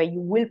times where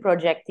you will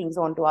project things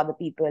onto other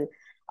people.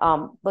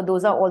 But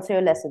those are also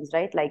your lessons,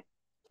 right? Like,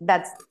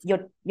 that's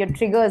your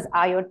triggers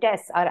are your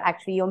tests, are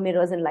actually your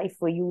mirrors in life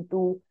for you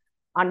to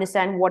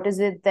understand what is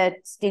it that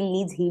still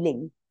needs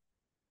healing.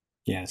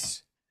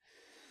 Yes.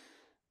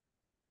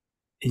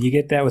 And you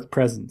get that with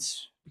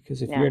presence.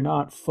 Because if Yeah, you're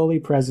not fully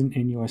present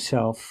in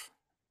yourself,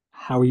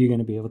 how are you going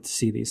to be able to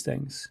see these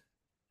things?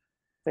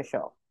 for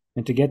sure.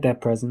 And to get that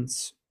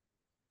presence,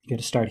 you got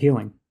to start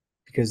healing.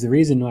 Because the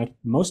reason why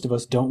most of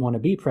us don't want to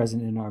be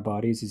present in our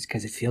bodies is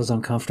because it feels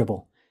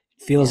uncomfortable.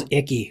 It feels Yeah.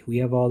 icky. We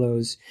have all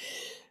those,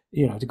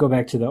 to go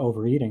back to the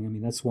overeating, I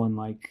mean, that's one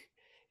like,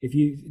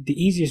 the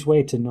easiest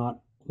way to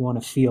not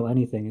want to feel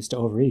anything is to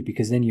overeat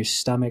because then your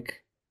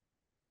stomach,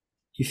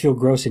 you feel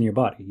gross in your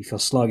body. You feel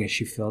sluggish.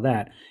 You feel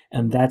that.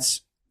 And Mm-hmm.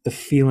 that's the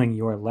feeling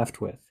you're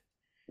left with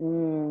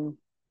Mm.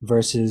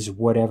 versus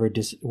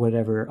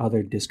whatever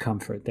other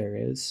discomfort there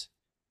is.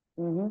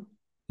 Mm-hmm.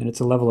 And it's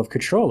a level of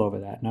control over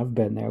that. And I've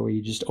been there where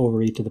you just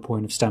overeat to the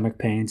point of stomach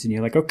pains, and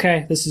you're like,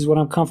 okay, this is what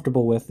I'm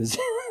comfortable with is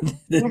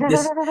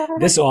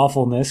this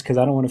awfulness because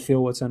I don't want to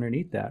feel what's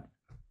underneath that.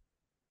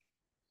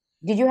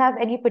 Did you have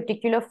any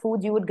particular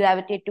foods you would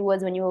gravitate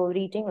towards when you were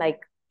eating, like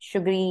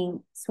sugary,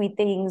 sweet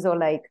things, or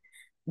like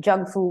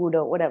junk food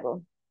or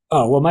whatever?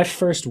 Oh well, my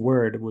first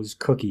word was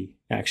cookie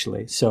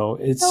actually. So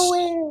No it's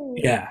way.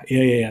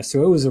 yeah.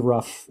 So it was a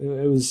rough.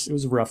 It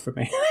was rough for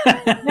me.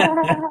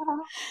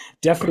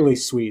 Definitely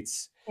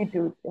sweets. Me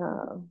too.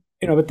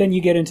 But then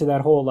you get into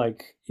that whole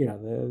like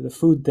the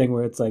food thing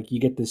where it's like you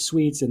get the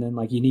sweets and then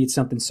like you need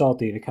something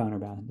salty to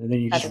counterbalance, and then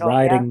you're Cut just it off, yeah.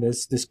 riding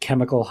this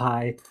chemical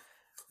high,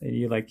 and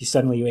you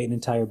suddenly you ate an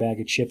entire bag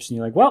of chips and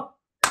you're like, well,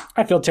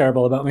 I feel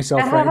terrible about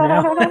myself right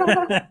now.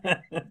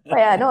 But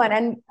yeah, no,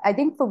 and I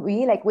think for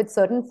me, like with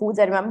certain foods,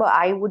 I remember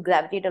I would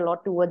gravitate a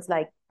lot towards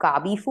like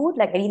carby food,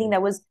 like anything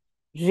that was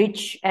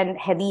rich and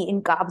heavy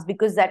in carbs,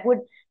 because that would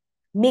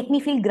make me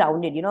feel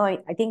grounded.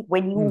 I think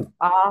when Hmm. you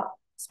are,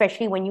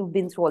 especially when you've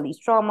been through all these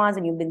traumas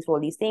and you've been through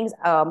all these things,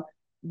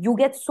 you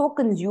get so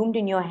consumed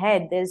in your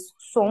head. There's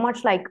so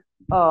much like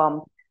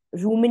um,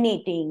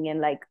 ruminating and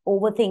like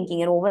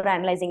overthinking and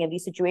overanalyzing every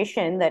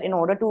situation that in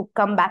order to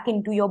come back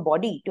into your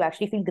body to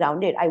actually feel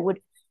grounded, I would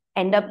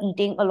end up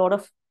eating a lot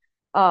of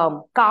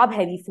carb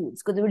heavy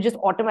foods because it would just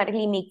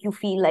automatically make you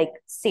feel like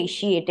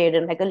satiated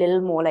and like a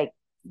little more like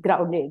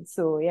grounded.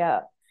 So yeah,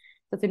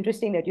 so it's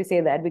interesting that you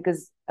say that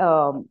because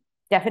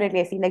definitely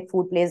I feel like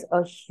food plays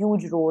a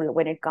huge role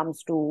when it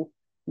comes to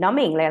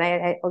numbing. Like,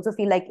 and I also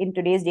feel like in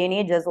today's day and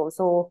age, there's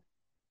also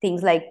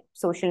things like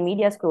social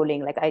media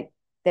scrolling.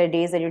 There are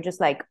days that you're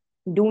just like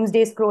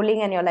doomsday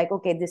scrolling and you're like,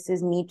 okay, this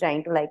is me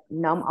trying to like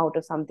numb out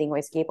of something or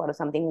escape out of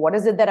something. What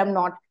is it that I'm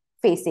not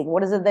facing?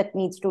 What is it that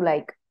needs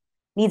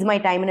my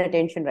time and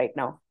attention right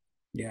now?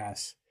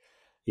 Yes.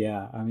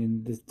 Yeah. I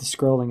mean, the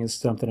scrolling is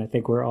something I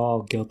think we're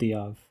all guilty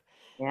of,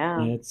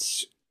 Yeah. and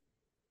it's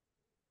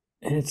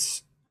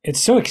it's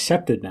so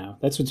accepted now.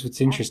 That's what's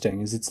Yeah.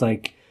 interesting is it's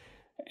like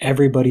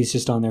everybody's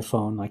just on their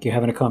phone. Like you're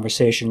having a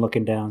conversation,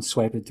 looking down,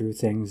 swiping through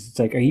things. It's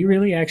like, are you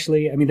really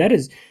actually? I mean, that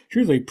is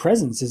truly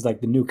presence is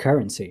like the new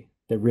currency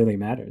that really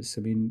matters.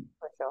 I mean,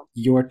 For sure.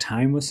 your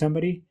time with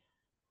somebody,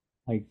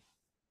 like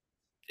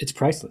it's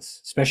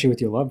priceless, especially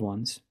with your loved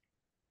ones.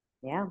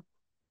 Yeah.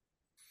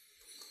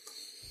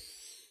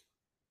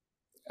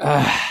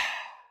 Uh,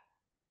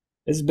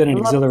 this has been an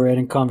Well,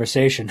 exhilarating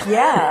conversation.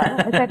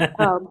 yeah, I said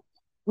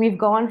we've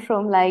gone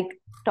from like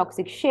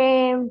toxic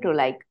shame to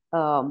like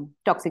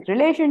toxic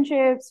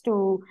relationships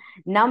to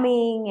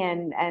numbing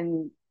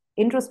and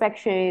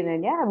introspection,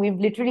 and yeah, we've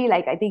literally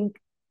like I think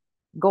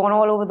gone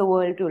all over the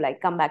world to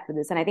like come back to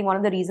this. And I think one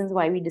of the reasons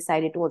why we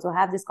decided to also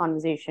have this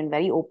conversation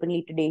very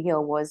openly today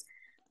here was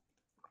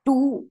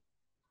to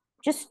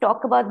just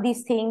talk about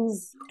these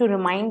things to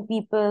remind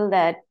people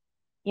that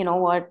you know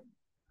what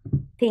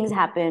things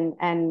happen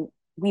and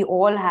we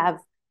all have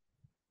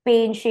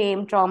pain,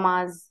 shame,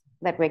 traumas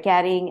that we're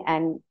carrying,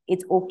 and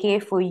it's okay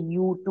for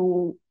you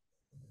to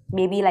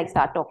maybe like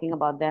start talking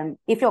about them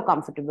if you're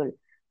comfortable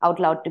out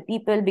loud to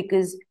people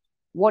because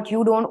what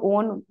you don't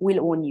own will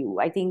own you.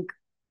 I think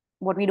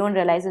what we don't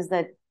realize is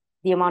that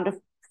the amount of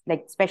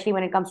like especially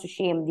when it comes to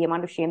shame, the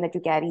amount of shame that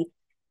you carry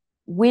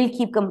will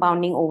keep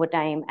compounding over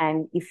time,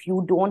 and if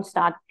you don't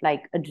start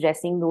like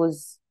addressing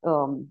those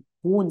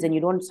wounds and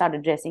you don't start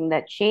addressing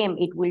that shame,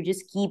 it will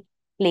just keep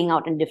playing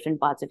out in different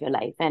parts of your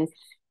life. And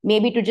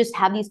maybe to just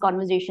have these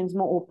conversations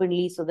more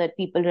openly so that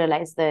people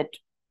realize that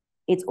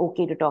it's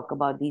okay to talk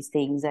about these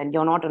things and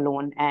you're not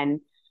alone. And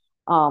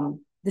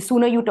the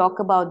sooner you talk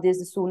about this,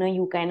 the sooner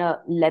you kind of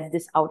let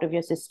this out of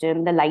your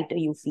system, the lighter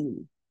you feel.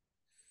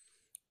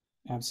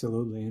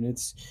 Absolutely, and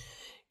it's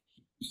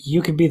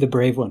you can be the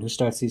brave one who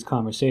starts these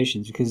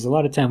conversations because a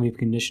lot of time we've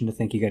conditioned to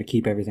think you got to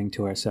keep everything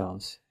to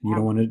ourselves. Yeah.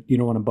 You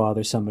don't want to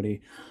bother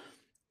somebody.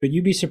 But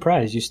you'd be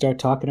surprised. You start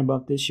talking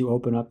about this, you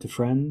open up to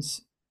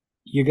friends,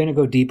 you're going to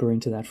go deeper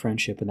into that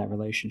friendship and that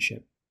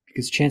relationship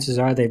because chances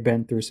are they've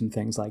been through some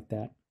things like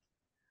that.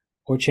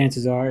 Or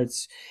chances are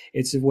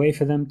it's a way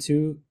for them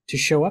to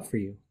show up for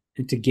you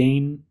and to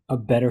gain a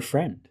better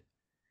friend.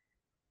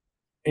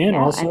 And Yeah. And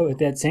also at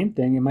that same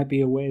thing, it might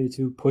be a way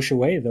to push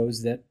away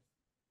those that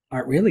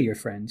aren't really your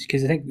friends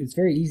because I think it's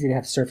very easy to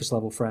have surface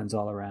level friends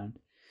all around.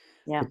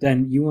 Yeah. But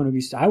then you want to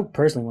be, I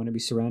personally want to be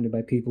surrounded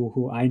by people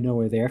who I know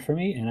are there for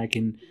me and I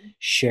can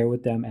share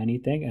with them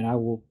anything and I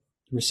will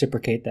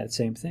reciprocate that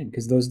same thing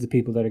because those are the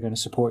people that are going to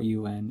support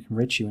you and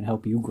enrich you and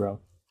help you grow.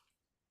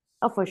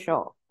 Oh, for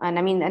sure. And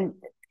I mean, and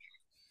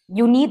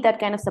you need that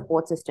kind of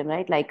support system,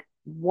 right? Like,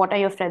 what are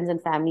your friends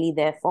and family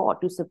there for?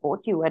 To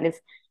support you. And if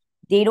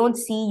they don't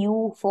see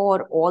you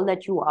for all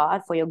that you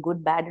are, for your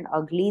good, bad, and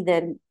ugly,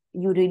 then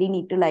you really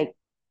need to like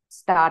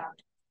start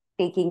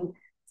taking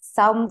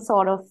some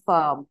sort of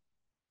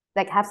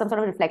like have some sort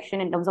of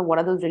reflection in terms of what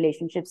are those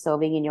relationships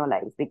serving in your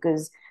life,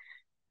 because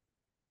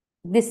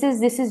this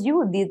is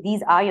you.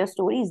 These are your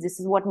stories. This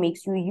is what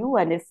makes you you.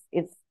 And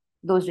if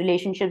those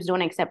relationships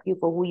don't accept you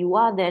for who you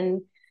are,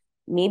 then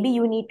maybe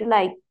you need to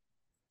like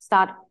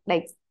start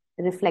like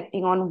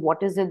reflecting on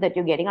what is it that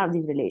you're getting out of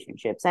these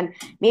relationships. And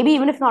maybe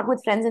even if not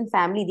with friends and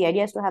family, the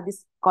idea is to have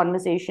these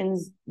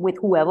conversations with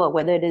whoever,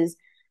 whether it is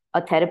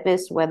a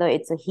therapist, whether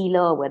it's a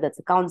healer, whether it's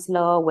a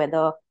counselor,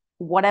 whether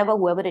whatever,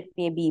 whoever it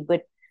may be.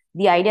 But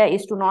the idea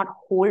is to not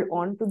hold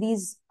on to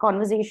these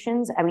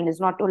conversations. I mean,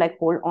 it's not to like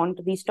hold on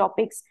to these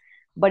topics,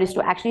 but it's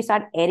to actually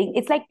start airing.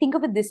 It's like, think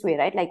of it this way,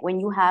 right? Like when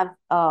you have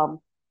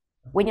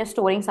when you're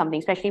storing something,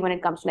 especially when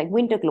it comes to like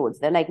winter clothes,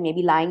 they're like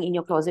maybe lying in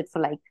your closet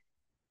for like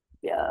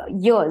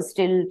years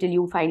till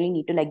you finally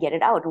need to like get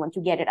it out. And once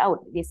you get it out,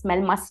 they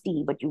smell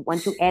musty, but you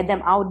once you air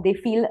them out, they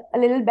feel a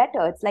little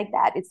better. It's like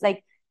that. It's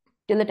like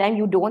till the time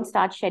you don't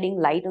start shedding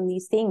light on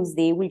these things,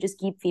 they will just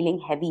keep feeling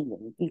heavy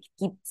and you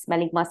keep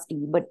smelling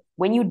musty. But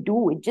when you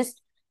do, it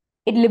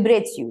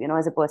liberates you, you know,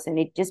 as a person.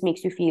 It just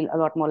makes you feel a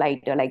lot more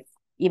lighter. Like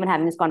even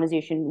having this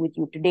conversation with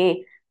you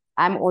today,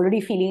 I'm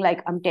already feeling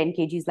like I'm 10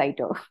 kgs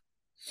lighter.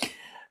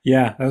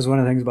 Yeah, that was one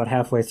of the things about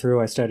halfway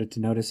through I started to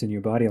notice in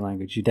your body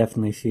language. You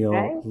definitely feel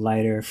Right.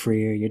 lighter,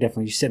 freer. You're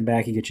definitely just sitting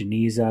back, you get your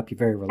knees up, you're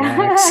very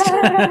relaxed. Oh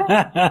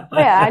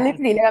yeah, I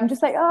literally like, I'm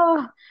just like,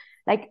 oh,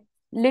 like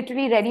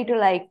literally ready to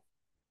like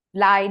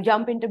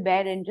jump into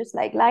bed and just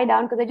like lie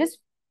down, because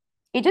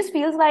it just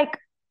feels like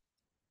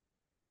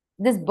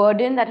this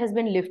burden that has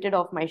been lifted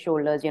off my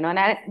shoulders, you know.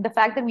 And the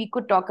fact that we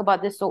could talk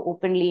about this so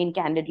openly and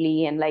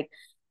candidly, and like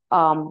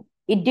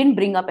it didn't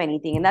bring up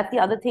anything. And that's the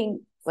other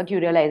thing, what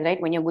you realize,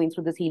 right, when you're going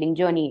through this healing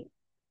journey,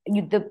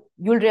 you'll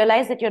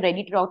realize that you're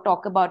ready to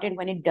talk about it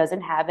when it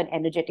doesn't have an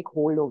energetic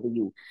hold over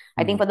you.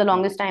 I think Mm. for the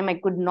longest time I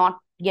could not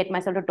get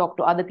myself to talk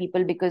to other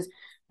people because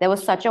there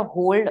was such a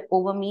hold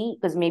over me,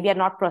 because maybe I'd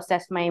not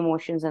processed my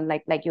emotions. And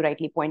like you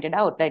rightly pointed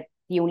out, that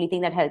the only thing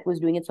that helped was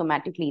doing it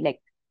somatically.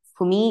 Like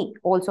for me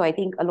also, I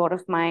think a lot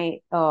of my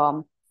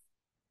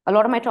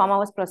trauma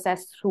was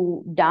processed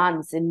through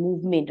dance and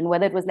movement, and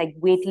whether it was like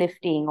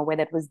weightlifting or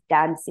whether it was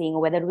dancing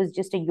or whether it was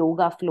just a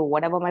yoga flow,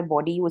 whatever my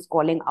body was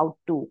calling out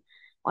to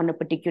on a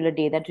particular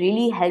day, that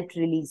really helped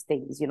release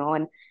things, you know.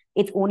 And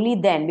it's only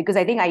then, because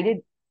I think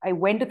I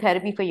went to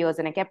therapy for years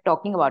and I kept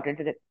talking about it,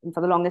 and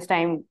for the longest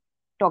time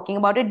talking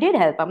about it did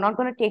help. I'm not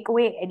going to take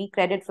away any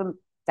credit from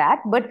that,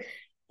 but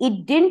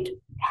it didn't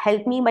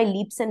help me by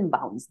leaps and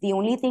bounds. The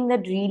only thing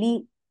that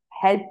really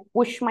helped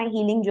push my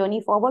healing journey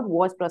forward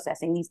was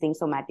processing these things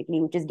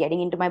somatically, which is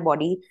getting into my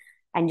body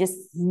and just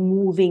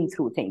moving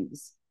through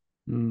things.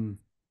 Mm.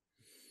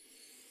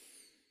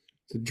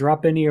 So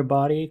drop into your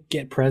body,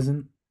 get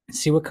present, and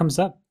see what comes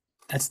up.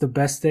 That's the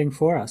best thing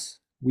for us.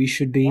 We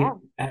should be Yeah.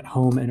 at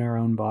home in our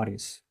own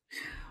bodies.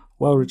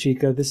 Well,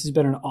 Ruchika, this has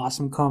been an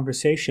awesome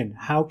conversation.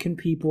 How can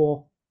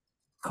people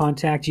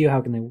contact you?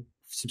 How can they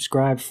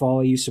subscribe,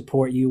 follow you,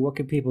 support you? What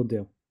can people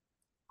do?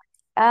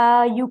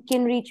 You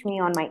can reach me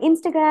on my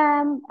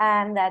Instagram,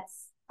 and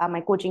that's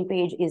my coaching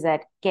page is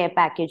at Care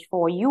Package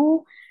for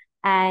You.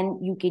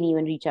 And you can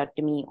even reach out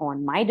to me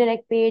on my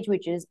direct page,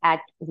 which is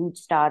at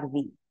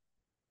RootStarV.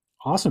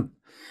 Awesome.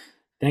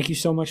 Thank you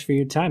so much for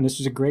your time. This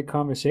was a great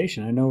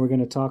conversation. I know we're going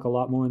to talk a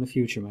lot more in the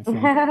future, my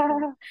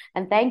friend.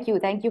 And thank you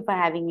for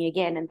having me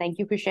again. And thank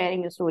you for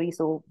sharing your story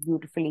so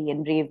beautifully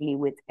and bravely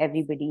with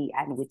everybody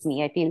and with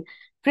me. I feel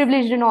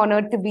privileged and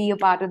honored to be a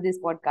part of this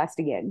podcast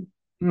again.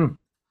 Mm.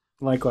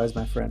 Likewise,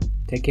 my friend.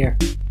 Take care.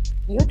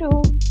 You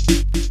too.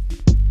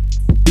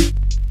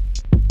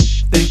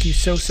 Thank you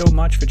so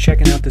much for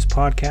checking out this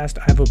podcast.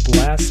 I have a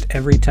blast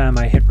every time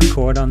I hit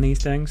record on these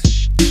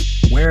things.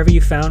 Wherever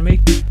you found me,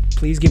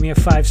 please give me a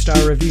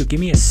 5-star review. Give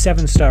me a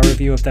 7-star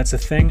review if that's a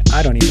thing.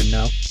 I don't even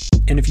know.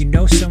 And if you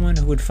know someone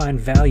who would find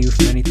value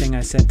from anything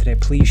I said today,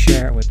 please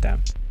share it with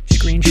them.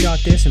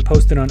 Screenshot this and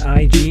post it on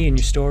IG in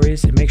your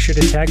stories, and make sure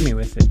to tag me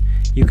with it.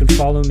 You can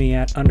follow me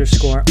at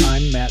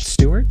 _I'm Matt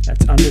Stewart.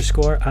 That's _IM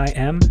MATTSTEWART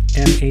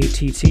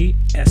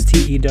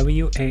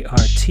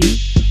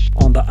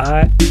on the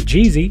I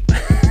Jeezy.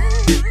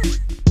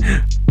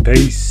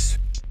 Peace.